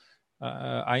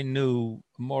 I knew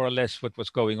more or less what was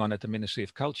going on at the Ministry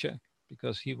of Culture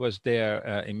because he was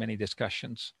there in many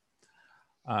discussions.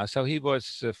 So he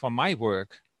was, for my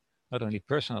work, not only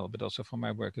personal, but also for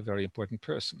my work, a very important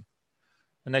person.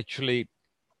 And actually,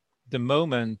 the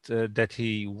moment that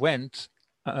he went,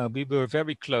 we were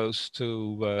very close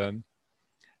to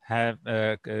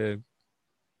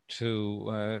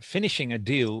finishing a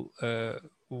deal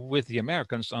with the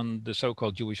Americans on the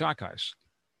so-called Jewish archives.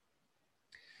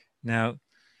 Now,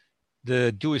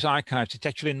 the Jewish archives, it's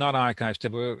actually not archives.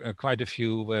 There were quite a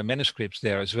few manuscripts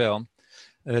there as well.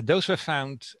 Those were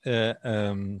found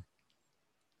in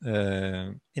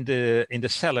the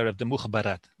cellar of the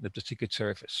Mukhabarat, of the Secret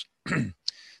Service.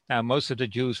 Now, most of the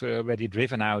Jews were already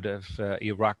driven out of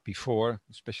Iraq before,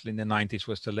 especially in the 90s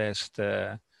was the last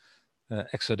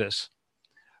exodus.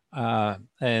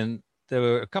 And there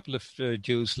were a couple of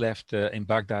Jews left in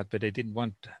Baghdad, but they didn't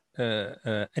want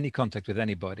any contact with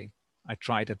anybody. I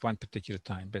tried at one particular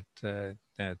time, but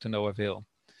to no avail.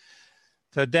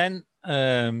 So then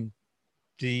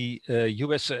the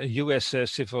U.S.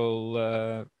 Civil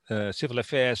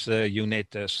Affairs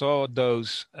unit saw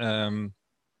those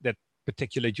that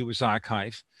particular Jewish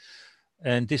archive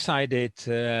and decided,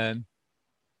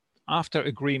 after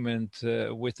agreement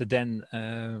with the then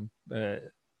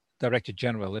Director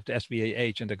General of the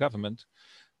SBAH and the government,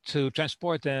 to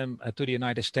transport them to the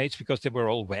United States because they were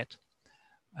all wet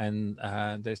and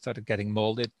they started getting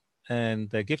molded, and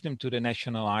they give them to the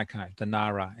National Archive, the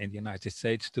NARA in the United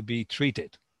States, to be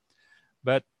treated.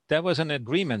 But there was an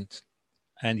agreement,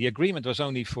 and the agreement was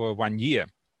only for 1 year.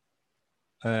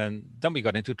 And then we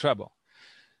got into trouble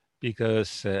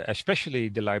because especially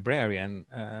the librarian,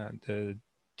 the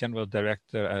general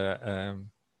director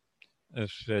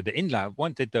of the INLA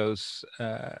wanted those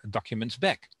documents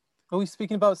back. Are we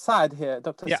speaking about Saad here,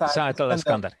 Dr. Yeah, Saad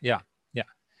al-Iskandar, yeah.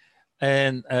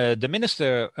 And the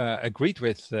minister agreed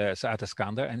with Saad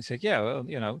Iskandar and said, yeah, well,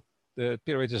 you know, the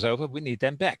period is over, we need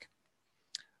them back.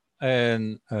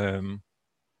 And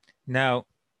now,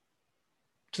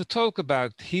 to talk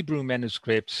about Hebrew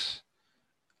manuscripts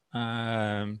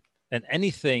and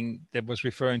anything that was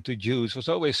referring to Jews was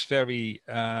always very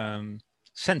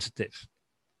sensitive,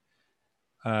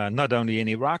 not only in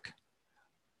Iraq,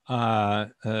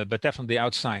 but definitely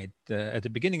outside. At the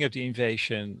beginning of the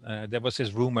invasion, there was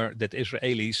this rumor that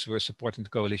Israelis were supporting the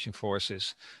coalition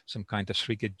forces, some kind of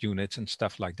Shrikit units and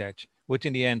stuff like that, which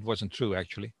in the end wasn't true,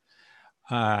 actually.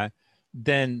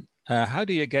 Then how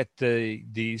do you get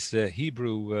these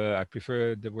Hebrew, I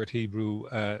prefer the word Hebrew,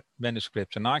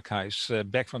 manuscripts and archives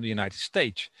back from the United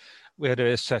States, where there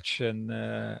is such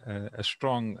a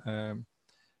strong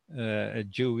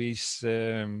Jewish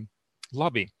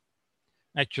lobby?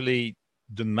 Actually,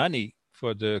 the money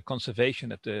for the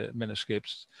conservation of the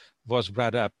manuscripts was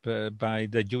brought up by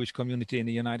the Jewish community in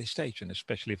the United States, and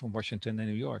especially from Washington and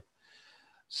New York.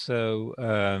 So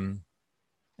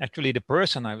actually, the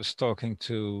person I was talking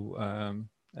to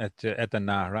at the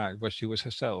NARA was Jewish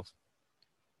herself.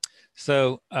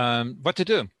 So what to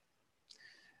do?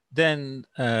 Then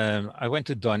I went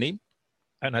to Donny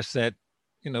and I said,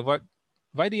 you know what,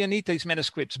 why do you need these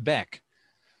manuscripts back?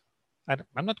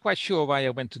 I'm not quite sure why I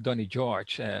went to Donny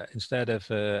George instead of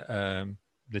the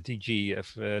DG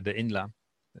of the INLA,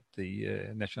 the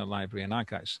National Library and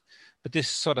Archives. But this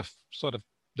is sort of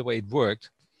the way it worked.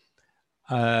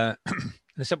 They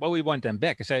said, well, we want them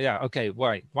back. I said, yeah, okay,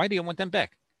 why? Why do you want them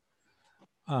back?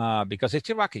 Because it's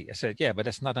Iraqi. I said, yeah, but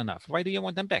that's not enough. Why do you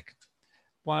want them back?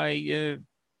 Why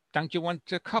don't you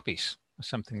want copies or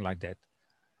something like that?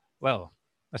 Well,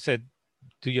 I said,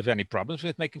 do you have any problems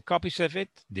with making copies of it?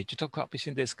 Digital copies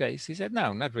in this case? He said,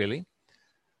 no, not really.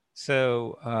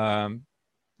 So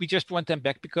we just want them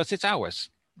back because it's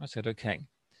ours. I said, okay.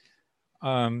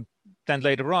 Then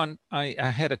later on, I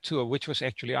had a tour, which was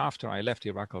actually after I left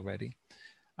Iraq already.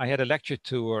 I had a lecture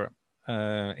tour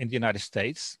in the United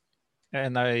States,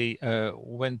 and I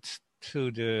went to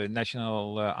the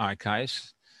National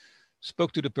Archives,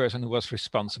 spoke to the person who was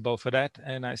responsible for that,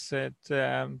 and I said,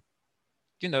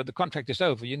 you know, the contract is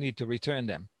over, you need to return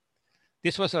them.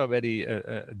 This was already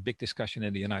a big discussion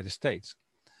in the United States.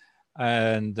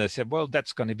 And they said, well,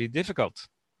 that's going to be difficult.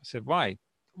 I said, why?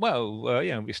 Well,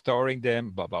 you know, we're storing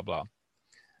them, blah, blah, blah.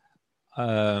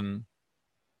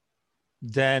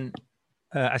 Then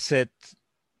I said,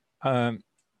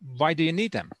 why do you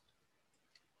need them?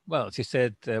 Well, she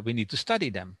said, we need to study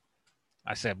them.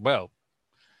 I said, well,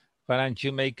 why don't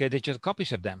you make digital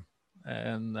copies of them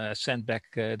and send back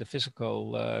the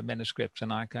physical manuscripts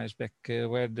and archives back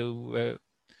where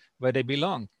they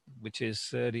belong, which is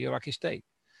the Iraqi state.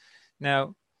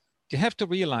 Now, you have to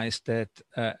realize that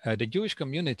the Jewish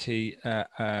community,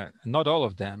 not all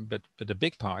of them, but a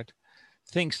big part,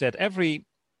 thinks that every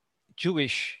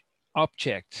Jewish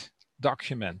object,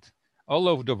 document all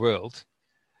over the world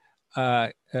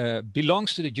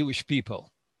belongs to the Jewish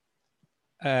people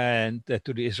and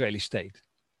to the Israeli state.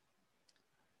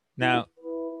 Now,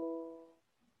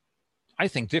 I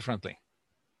think differently.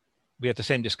 We had the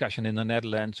same discussion in the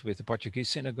Netherlands with the Portuguese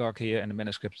synagogue here and the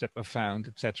manuscripts that were found,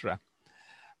 etc.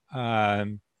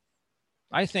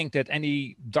 I think that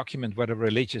any document, whether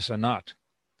religious or not,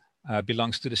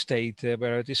 belongs to the state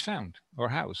where it is found or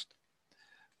housed.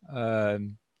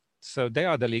 So they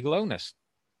are the legal owners,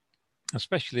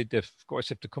 especially, of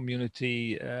course, if the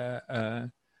community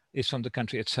is from the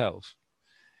country itself.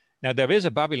 Now, there is a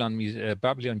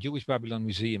Jewish Babylon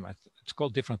Museum. It's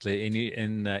called differently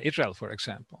in Israel, for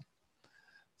example.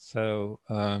 So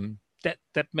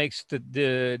that makes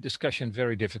the discussion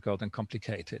very difficult and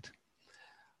complicated.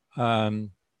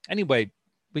 Anyway,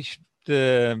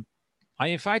 I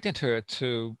invited her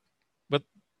to, but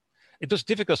it was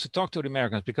difficult to talk to the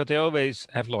Americans because they always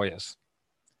have lawyers.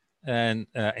 And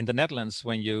in the Netherlands,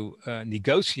 when you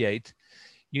negotiate,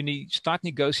 you start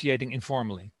negotiating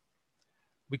informally.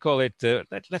 We call it,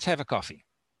 let's have a coffee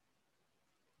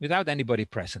without anybody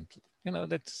present. You know,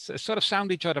 let's sort of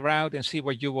sound each other out and see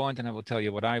what you want, and I will tell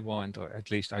you what I want, or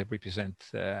at least I represent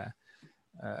the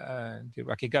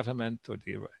Iraqi government or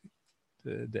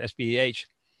the SBEH.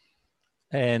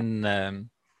 And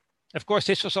of course,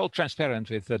 this was all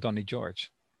transparent with Donnie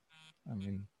George. I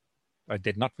mean, I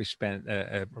did not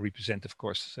represent, of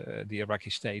course, the Iraqi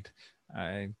state.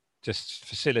 I just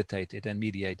facilitated and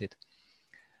mediated.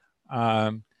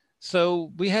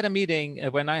 So we had a meeting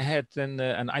when I had an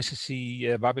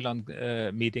ICC Babylon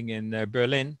meeting in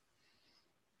Berlin.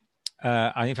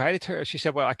 I invited her. She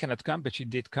said, well, I cannot come, but she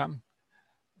did come.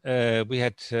 We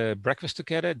had breakfast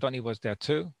together. Donnie was there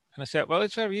too. And I said, well,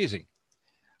 it's very easy.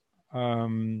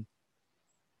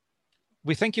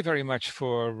 We thank you very much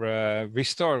for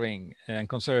restoring and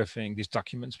conserving these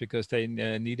documents because they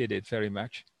needed it very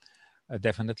much,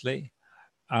 definitely.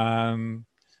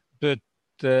 But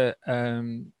the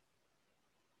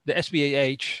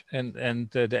SBAH and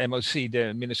the MOC,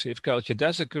 the Ministry of Culture,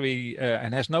 does agree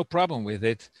and has no problem with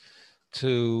it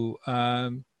to,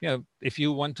 you know, if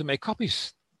you want to make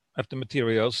copies of the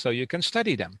materials so you can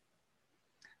study them.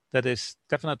 That is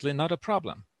definitely not a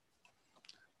problem.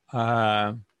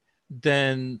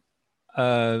 Then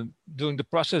during the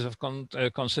process of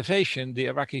conservation, the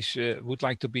Iraqis would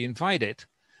like to be invited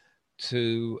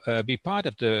to be part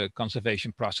of the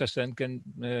conservation process and can,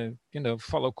 you know,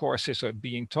 follow courses or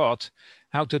being taught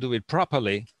how to do it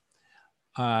properly,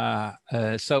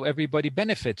 so everybody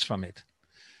benefits from it.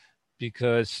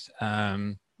 Because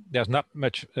there's not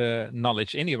much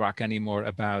knowledge in Iraq anymore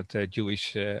about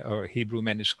Jewish or Hebrew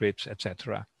manuscripts,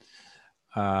 etc.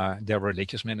 They're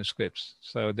religious manuscripts,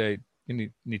 so they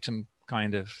need some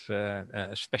kind of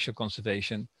special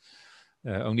conservation.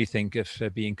 Only think of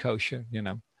being kosher, you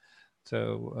know.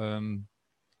 So,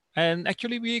 and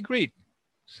actually we agreed.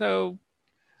 So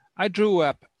I drew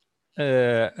up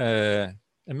a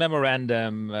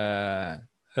memorandum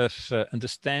of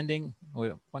understanding,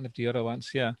 or one of the other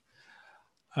ones, yeah.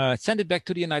 Send it back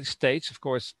to the United States, of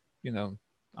course, you know,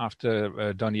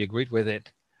 after Donnie agreed with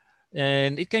it.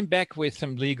 And it came back with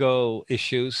some legal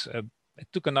issues. It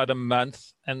took another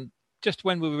month. And just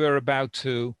when we were about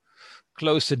to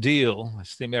close the deal,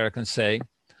 as the Americans say,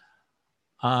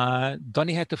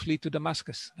 Donnie had to flee to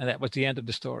Damascus. And that was the end of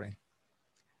the story.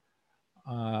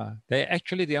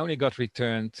 They only got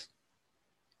returned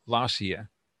last year.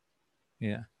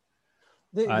 Yeah.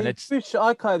 The Jewish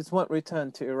archives weren't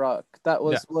returned to Iraq. That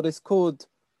was what is called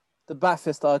the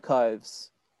Ba'athist archives.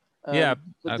 Yeah,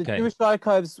 but okay. The Jewish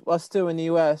archives are still in the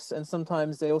US, and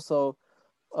sometimes they also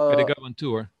they go on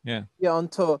tour. Yeah. Yeah, on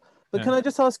tour. But can I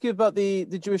just ask you about the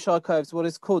Jewish archives? What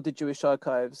is called the Jewish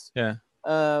archives? Yeah.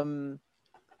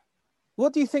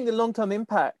 What do you think the long-term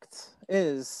impact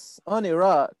is on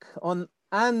Iraq, on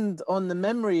the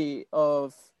memory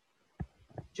of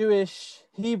Jewish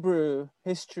Hebrew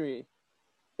history?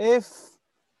 If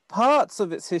parts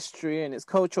of its history and its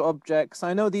cultural objects,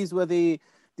 I know these were the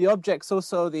objects,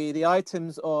 also the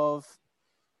items of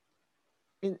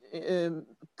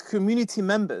community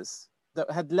members that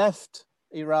had left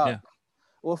Iraq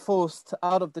or forced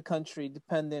out of the country,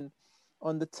 depending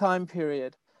on the time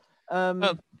period.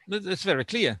 Well, it's very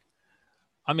clear.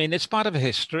 I mean, it's part of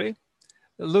history.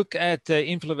 Look at the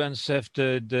influence of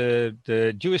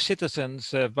the Jewish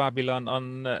citizens of Babylon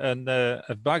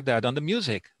of Baghdad on the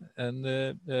music and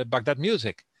Baghdad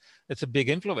music. It's a big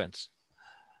influence.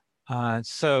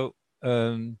 So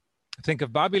think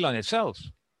of Babylon itself.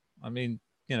 I mean,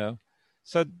 you know,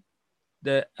 so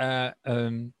the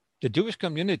Jewish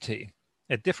community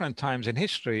at different times in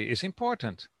history is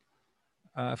important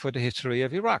for the history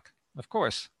of Iraq, of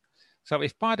course. So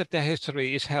if part of their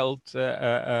history is held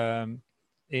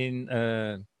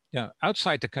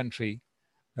outside the country,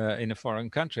 in a foreign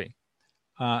country,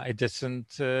 it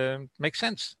doesn't make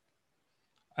sense,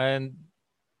 and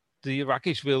the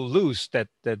Iraqis will lose that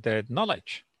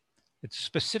knowledge. It's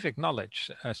specific knowledge,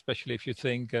 especially if you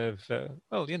think of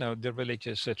well, you know, the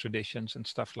religious traditions and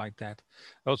stuff like that.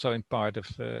 Also, in part of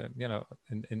you know,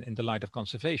 in the light of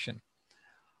conservation.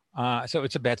 So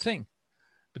it's a bad thing.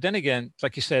 But then again,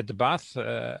 like you said, the Ba'ath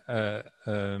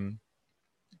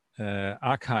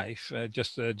archive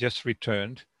just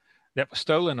returned. That was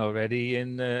stolen already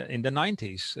in the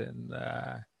 90s in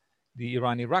the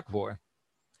Iran-Iraq war.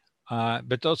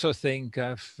 but also think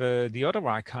of the other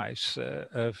archives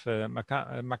of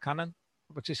Makanan.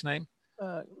 What's his name?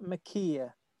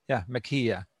 Makia. Yeah,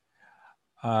 Makia.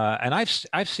 And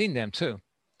I've seen them too.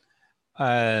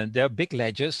 They're big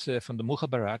ledgers from the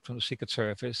Mukhabarat, from the Secret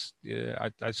Service.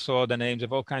 I saw the names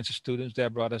of all kinds of students, their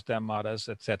brothers, their mothers,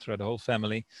 etc., the whole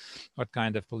family, what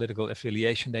kind of political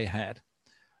affiliation they had.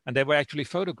 And they were actually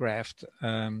photographed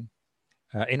in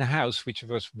a house which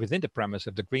was within the premise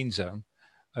of the Green Zone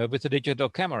with a digital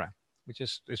camera, which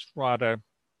is rather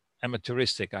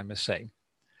amateuristic, I must say.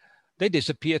 They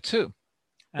disappeared too.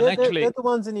 And they're the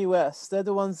ones in the US. They're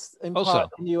the ones in also, part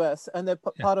in the US, and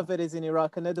part of it is in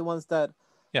Iraq, and they're the ones that,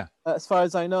 as far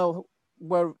as I know,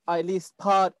 were at least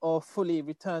part or fully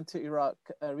returned to Iraq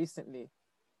recently.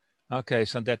 Okay,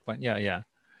 so that one, yeah.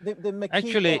 The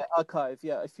Makia archive,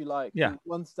 if you like, the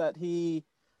ones that he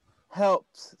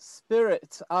helped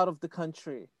spirit out of the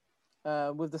country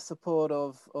with the support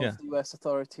of the US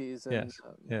authorities. And,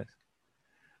 yes.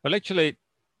 Well, actually,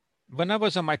 when I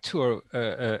was on my tour,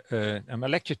 on my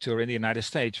lecture tour in the United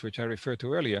States, which I referred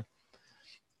to earlier,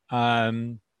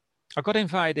 I got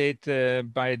invited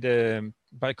by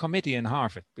a committee in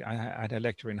Harvard. I had a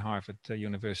lecture in Harvard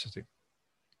University.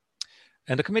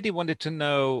 And the committee wanted to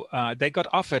know, they got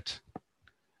offered,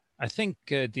 I think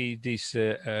these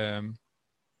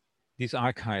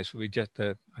archives, we just,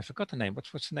 I forgot the name.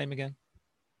 What's the name again?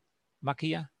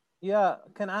 Makia? Yeah,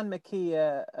 Kanan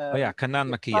Makia. Kanan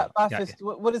Makia.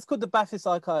 What is called the Ba'athist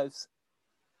Archives.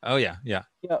 Oh, yeah.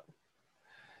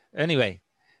 Anyway,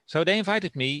 so they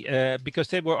invited me because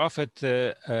they were offered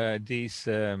these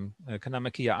Kanan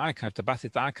Makia archives, the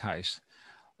Ba'athist archives.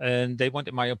 And they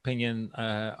wanted my opinion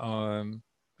on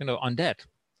that.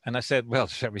 And I said, well,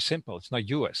 it's very simple. It's not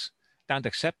yours. Don't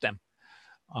accept them.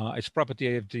 It's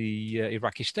property of the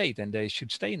Iraqi state, and they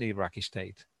should stay in the Iraqi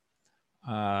state.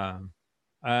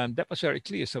 And that was very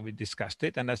clear. So we discussed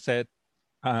it. And I said,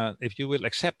 if you will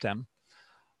accept them,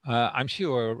 I'm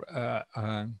sure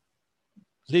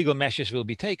legal measures will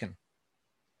be taken.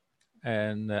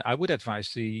 And I would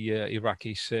advise the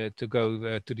Iraqis to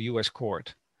go to the US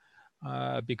court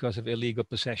because of illegal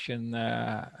possession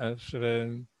of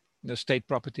the state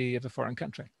property of a foreign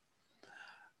country.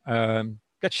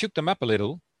 That shook them up a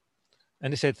little.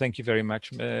 And they said, thank you very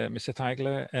much, Mr.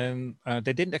 Teigler. And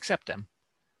they didn't accept them.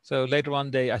 So later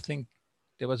on, I think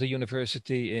there was a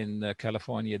university in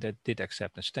California that did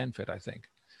accept them, Stanford, I think.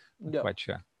 I'm quite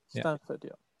sure. Stanford,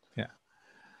 yeah.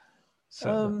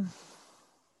 So,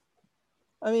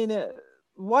 I mean,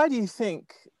 why do you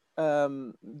think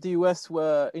the US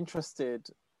were interested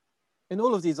in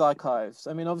all of these archives?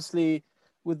 I mean, obviously,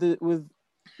 with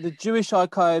the Jewish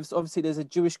archives, obviously there's a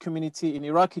Jewish community, an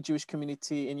Iraqi Jewish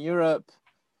community in Europe,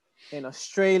 in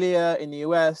Australia, in the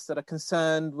US that are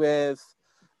concerned with,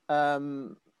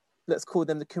 let's call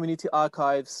them the community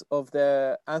archives of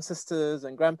their ancestors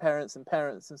and grandparents and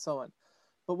parents and so on.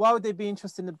 But why would they be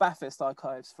interested in the Ba'athist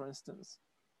archives, for instance?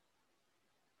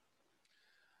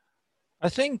 I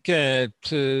think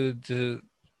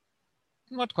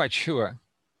not quite sure.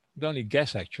 I only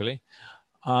guess actually.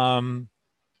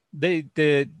 They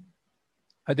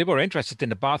were interested in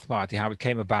the Ba'ath Party, how it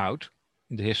came about,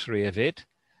 in the history of it.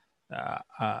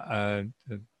 The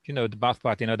Ba'ath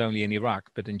Party not only in Iraq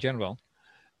but in general,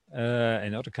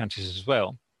 in other countries as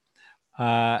well.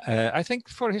 I think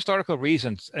for historical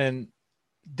reasons, and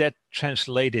that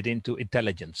translated into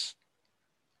intelligence.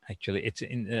 Actually, it's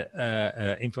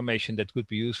information that could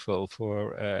be useful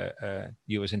for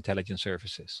U.S. intelligence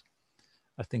services.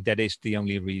 I think that is the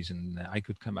only reason I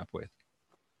could come up with.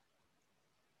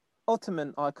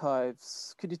 Ottoman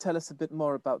archives. Could you tell us a bit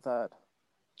more about that?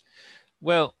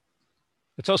 Well,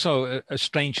 it's also a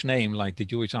strange name like the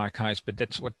Jewish archives, but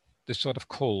that's what they're sort of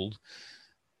called.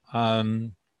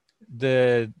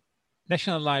 The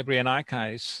National Library and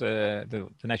Archives, the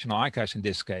National Archives in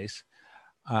this case,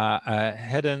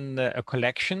 had a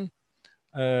collection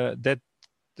that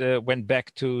went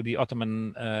back to the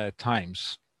Ottoman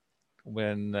times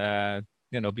when,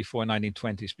 before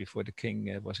 1920s, before the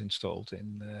king was installed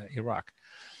in Iraq.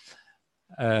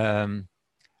 And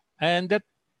that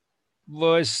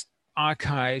was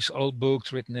archives, old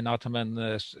books written in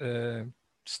Ottoman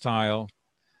style.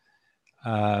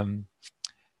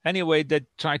 Anyway, they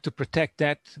tried to protect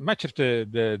that. Much of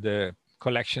the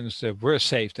collections were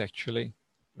saved, actually.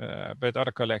 But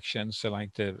other collections,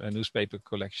 like the newspaper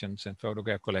collections and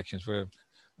photograph collections, were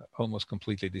almost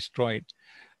completely destroyed.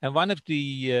 And one of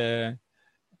the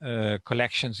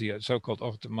collections, the so-called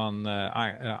Ottoman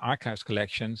archives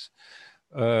collections,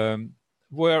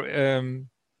 were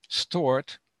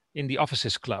stored in the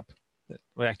officers' club,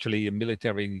 were actually a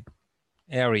military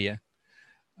area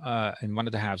in one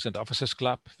of the houses at the Officers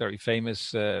Club, very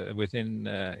famous within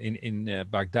in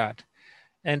Baghdad,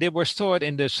 and they were stored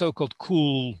in the so-called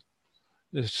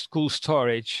the school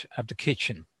storage of the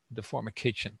kitchen, the former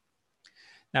kitchen.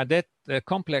 Now that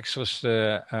complex was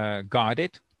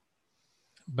guarded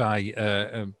by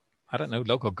I don't know,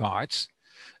 local guards,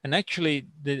 and actually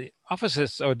the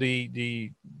officers or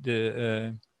the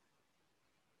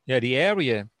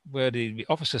area where the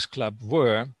Officers Club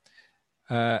were.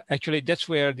 Actually, that's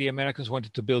where the Americans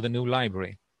wanted to build a new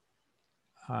library,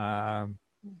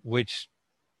 which,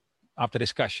 after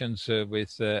discussions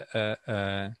with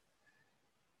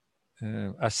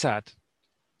Assad,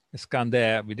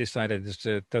 Iskander, we decided it's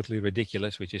totally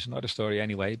ridiculous, which is another story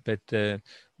anyway. But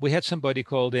we had somebody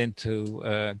called in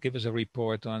to give us a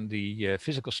report on the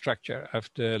physical structure of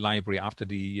the library after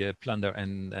the plunder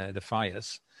and the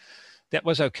fires. That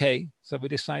was okay. So we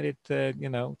decided, you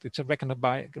know, it's a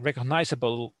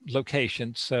recognizable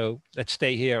location. So let's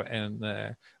stay here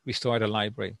and restore the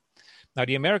library. Now,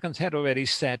 the Americans had already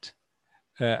set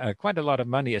quite a lot of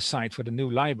money aside for the new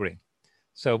library.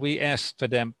 So we asked for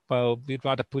them, well, we'd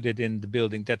rather put it in the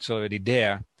building that's already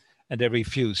there. And they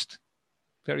refused.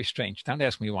 Very strange. Don't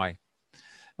ask me why.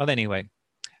 Well, anyway,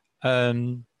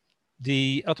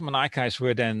 the Ottoman archives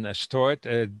were then stored.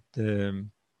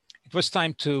 It was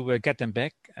time to get them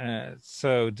back.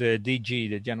 So the DG,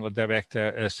 the general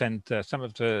director, sent some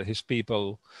of his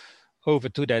people over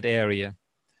to that area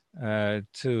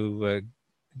to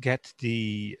get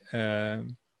the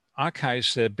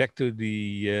archives back to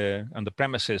the on the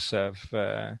premises of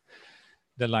the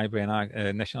library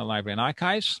and National Library and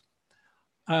Archives.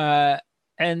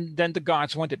 And then the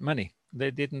guards wanted money.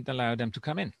 They didn't allow them to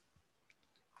come in.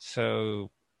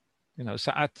 So, you know,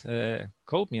 Saad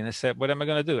called me and I said, what am I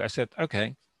going to do? I said,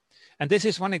 okay. And this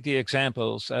is one of the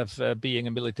examples of being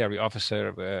a military officer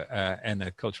and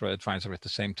a cultural advisor at the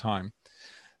same time.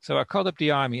 So I called up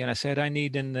the army and I said, I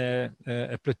need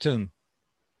a platoon.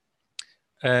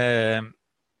 Then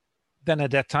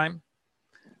at that time,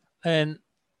 and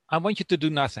I want you to do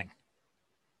nothing.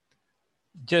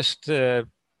 Just, you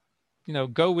know,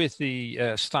 go with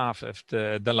the staff of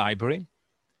the library,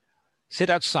 sit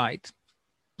outside,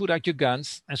 put out your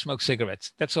guns and smoke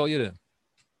cigarettes. That's all you do.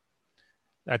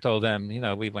 I told them, you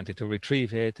know, we wanted to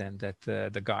retrieve it and that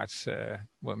the guards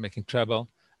were making trouble.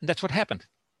 And that's what happened.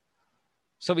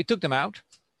 So we took them out.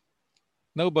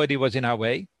 Nobody was in our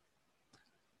way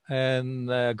and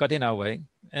got in our way.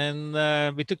 And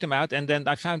we took them out. And then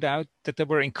I found out that they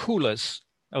were in coolers,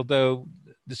 although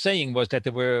the saying was that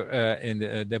they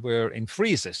were in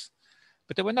freezers,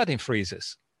 but they were not in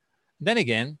freezers. Then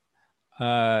again,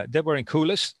 they were in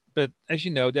coolers, but as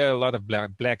you know, there are a lot of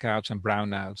blackouts and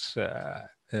brownouts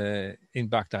in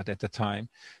Baghdad at the time.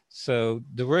 So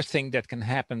the worst thing that can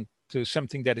happen to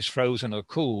something that is frozen or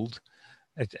cooled,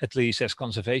 at least as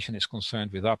conservation is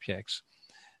concerned with objects,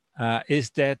 is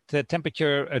that the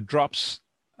temperature drops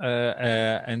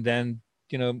and then,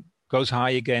 you know, goes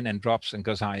high again and drops and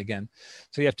goes high again.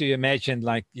 So you have to imagine,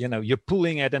 like, you know, you're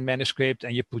pulling at a manuscript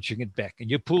and you're pushing it back, and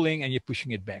you're pulling and you're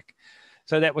pushing it back.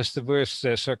 So that was the worst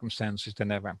circumstances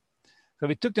than ever. So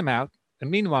we took them out.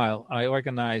 And meanwhile, I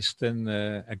organized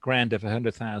a grant of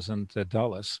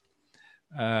 $100,000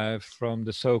 from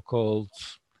the so-called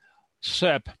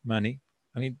SERP money.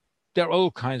 I mean, there are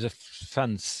all kinds of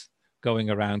funds going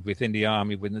around within the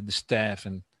army, within the staff,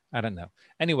 and I don't know.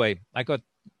 Anyway, I got,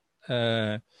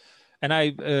 and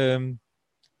I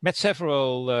met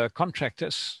several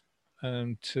contractors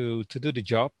to do the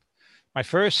job. My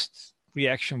first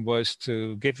reaction was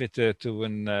to give it to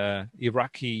an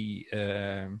Iraqi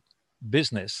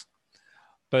business,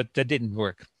 but that didn't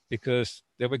work because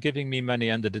they were giving me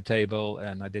money under the table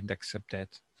and I didn't accept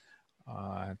that.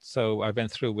 So I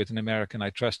went through with an American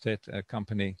I trusted, a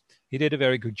company. He did a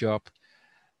very good job.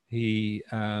 He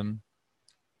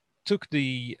took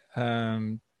the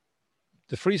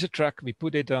freezer truck, we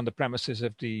put it on the premises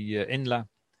of the INLA.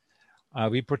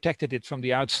 We protected it from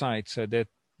the outside so that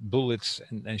bullets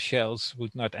and shells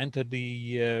would not enter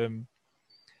the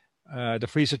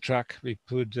freezer truck. We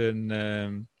put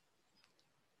an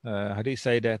how do you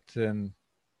say that?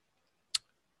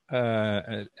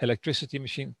 Electricity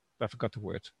machine. I forgot the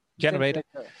word. Generator.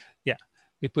 Yeah,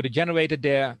 we put a generator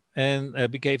there, and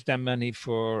we gave them money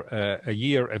for a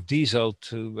year of diesel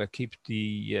to keep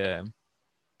the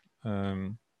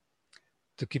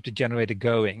generator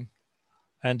going.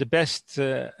 And the best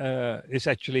is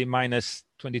actually minus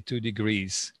 22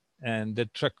 degrees, and the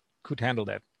truck could handle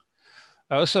that.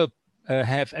 I also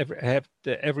have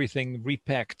everything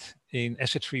repacked in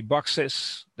acid-free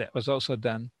boxes. That was also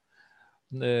done,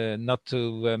 not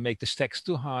to make the stacks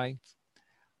too high.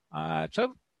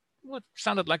 So what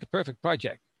sounded like a perfect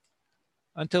project.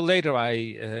 Until later,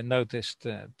 I noticed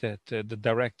that the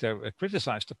director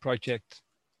criticized the project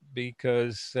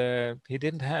because he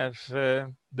didn't have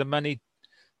the money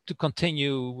to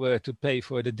continue to pay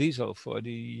for the diesel for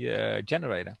the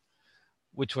generator,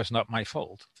 which was not my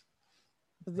fault.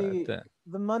 The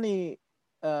money,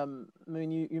 I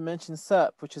mean, you mentioned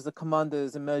SERP, which is the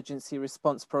Commander's Emergency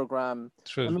Response Program.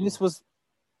 True. I mean, this was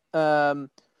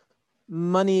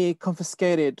money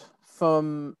confiscated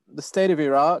from the state of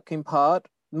Iraq, in part,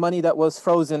 money that was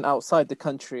frozen outside the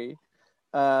country,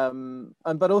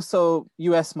 but also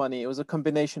US money. It was a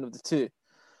combination of the two.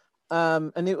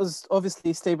 And it was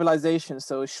obviously stabilization,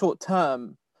 so short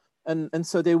term. And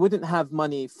so they wouldn't have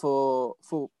money for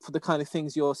the kind of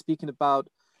things you're speaking about,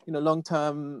 you know,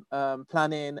 long-term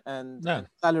planning and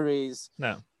salaries.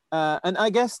 No. And I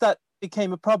guess that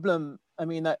became a problem. I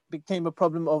mean, that became a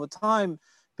problem over time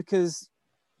because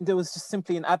there was just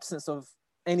simply an absence of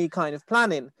any kind of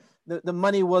planning. The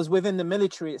money was within the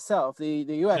military itself, the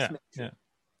US military. Yeah.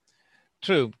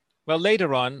 True. Well,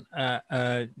 later on,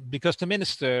 because the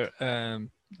minister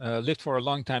lived for a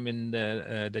long time in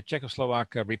the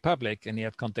Czechoslovak Republic, and he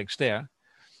had contacts there.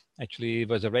 Actually, he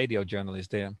was a radio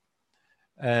journalist there.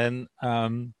 And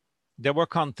there were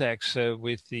contacts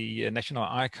with the National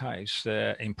Archives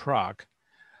in Prague.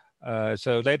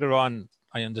 So later on,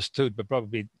 I understood, but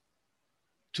probably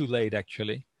too late,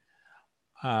 actually.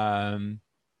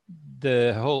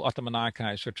 The whole Ottoman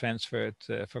archives were transferred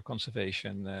for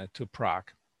conservation to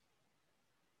Prague,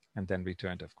 and then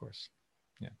returned, of course.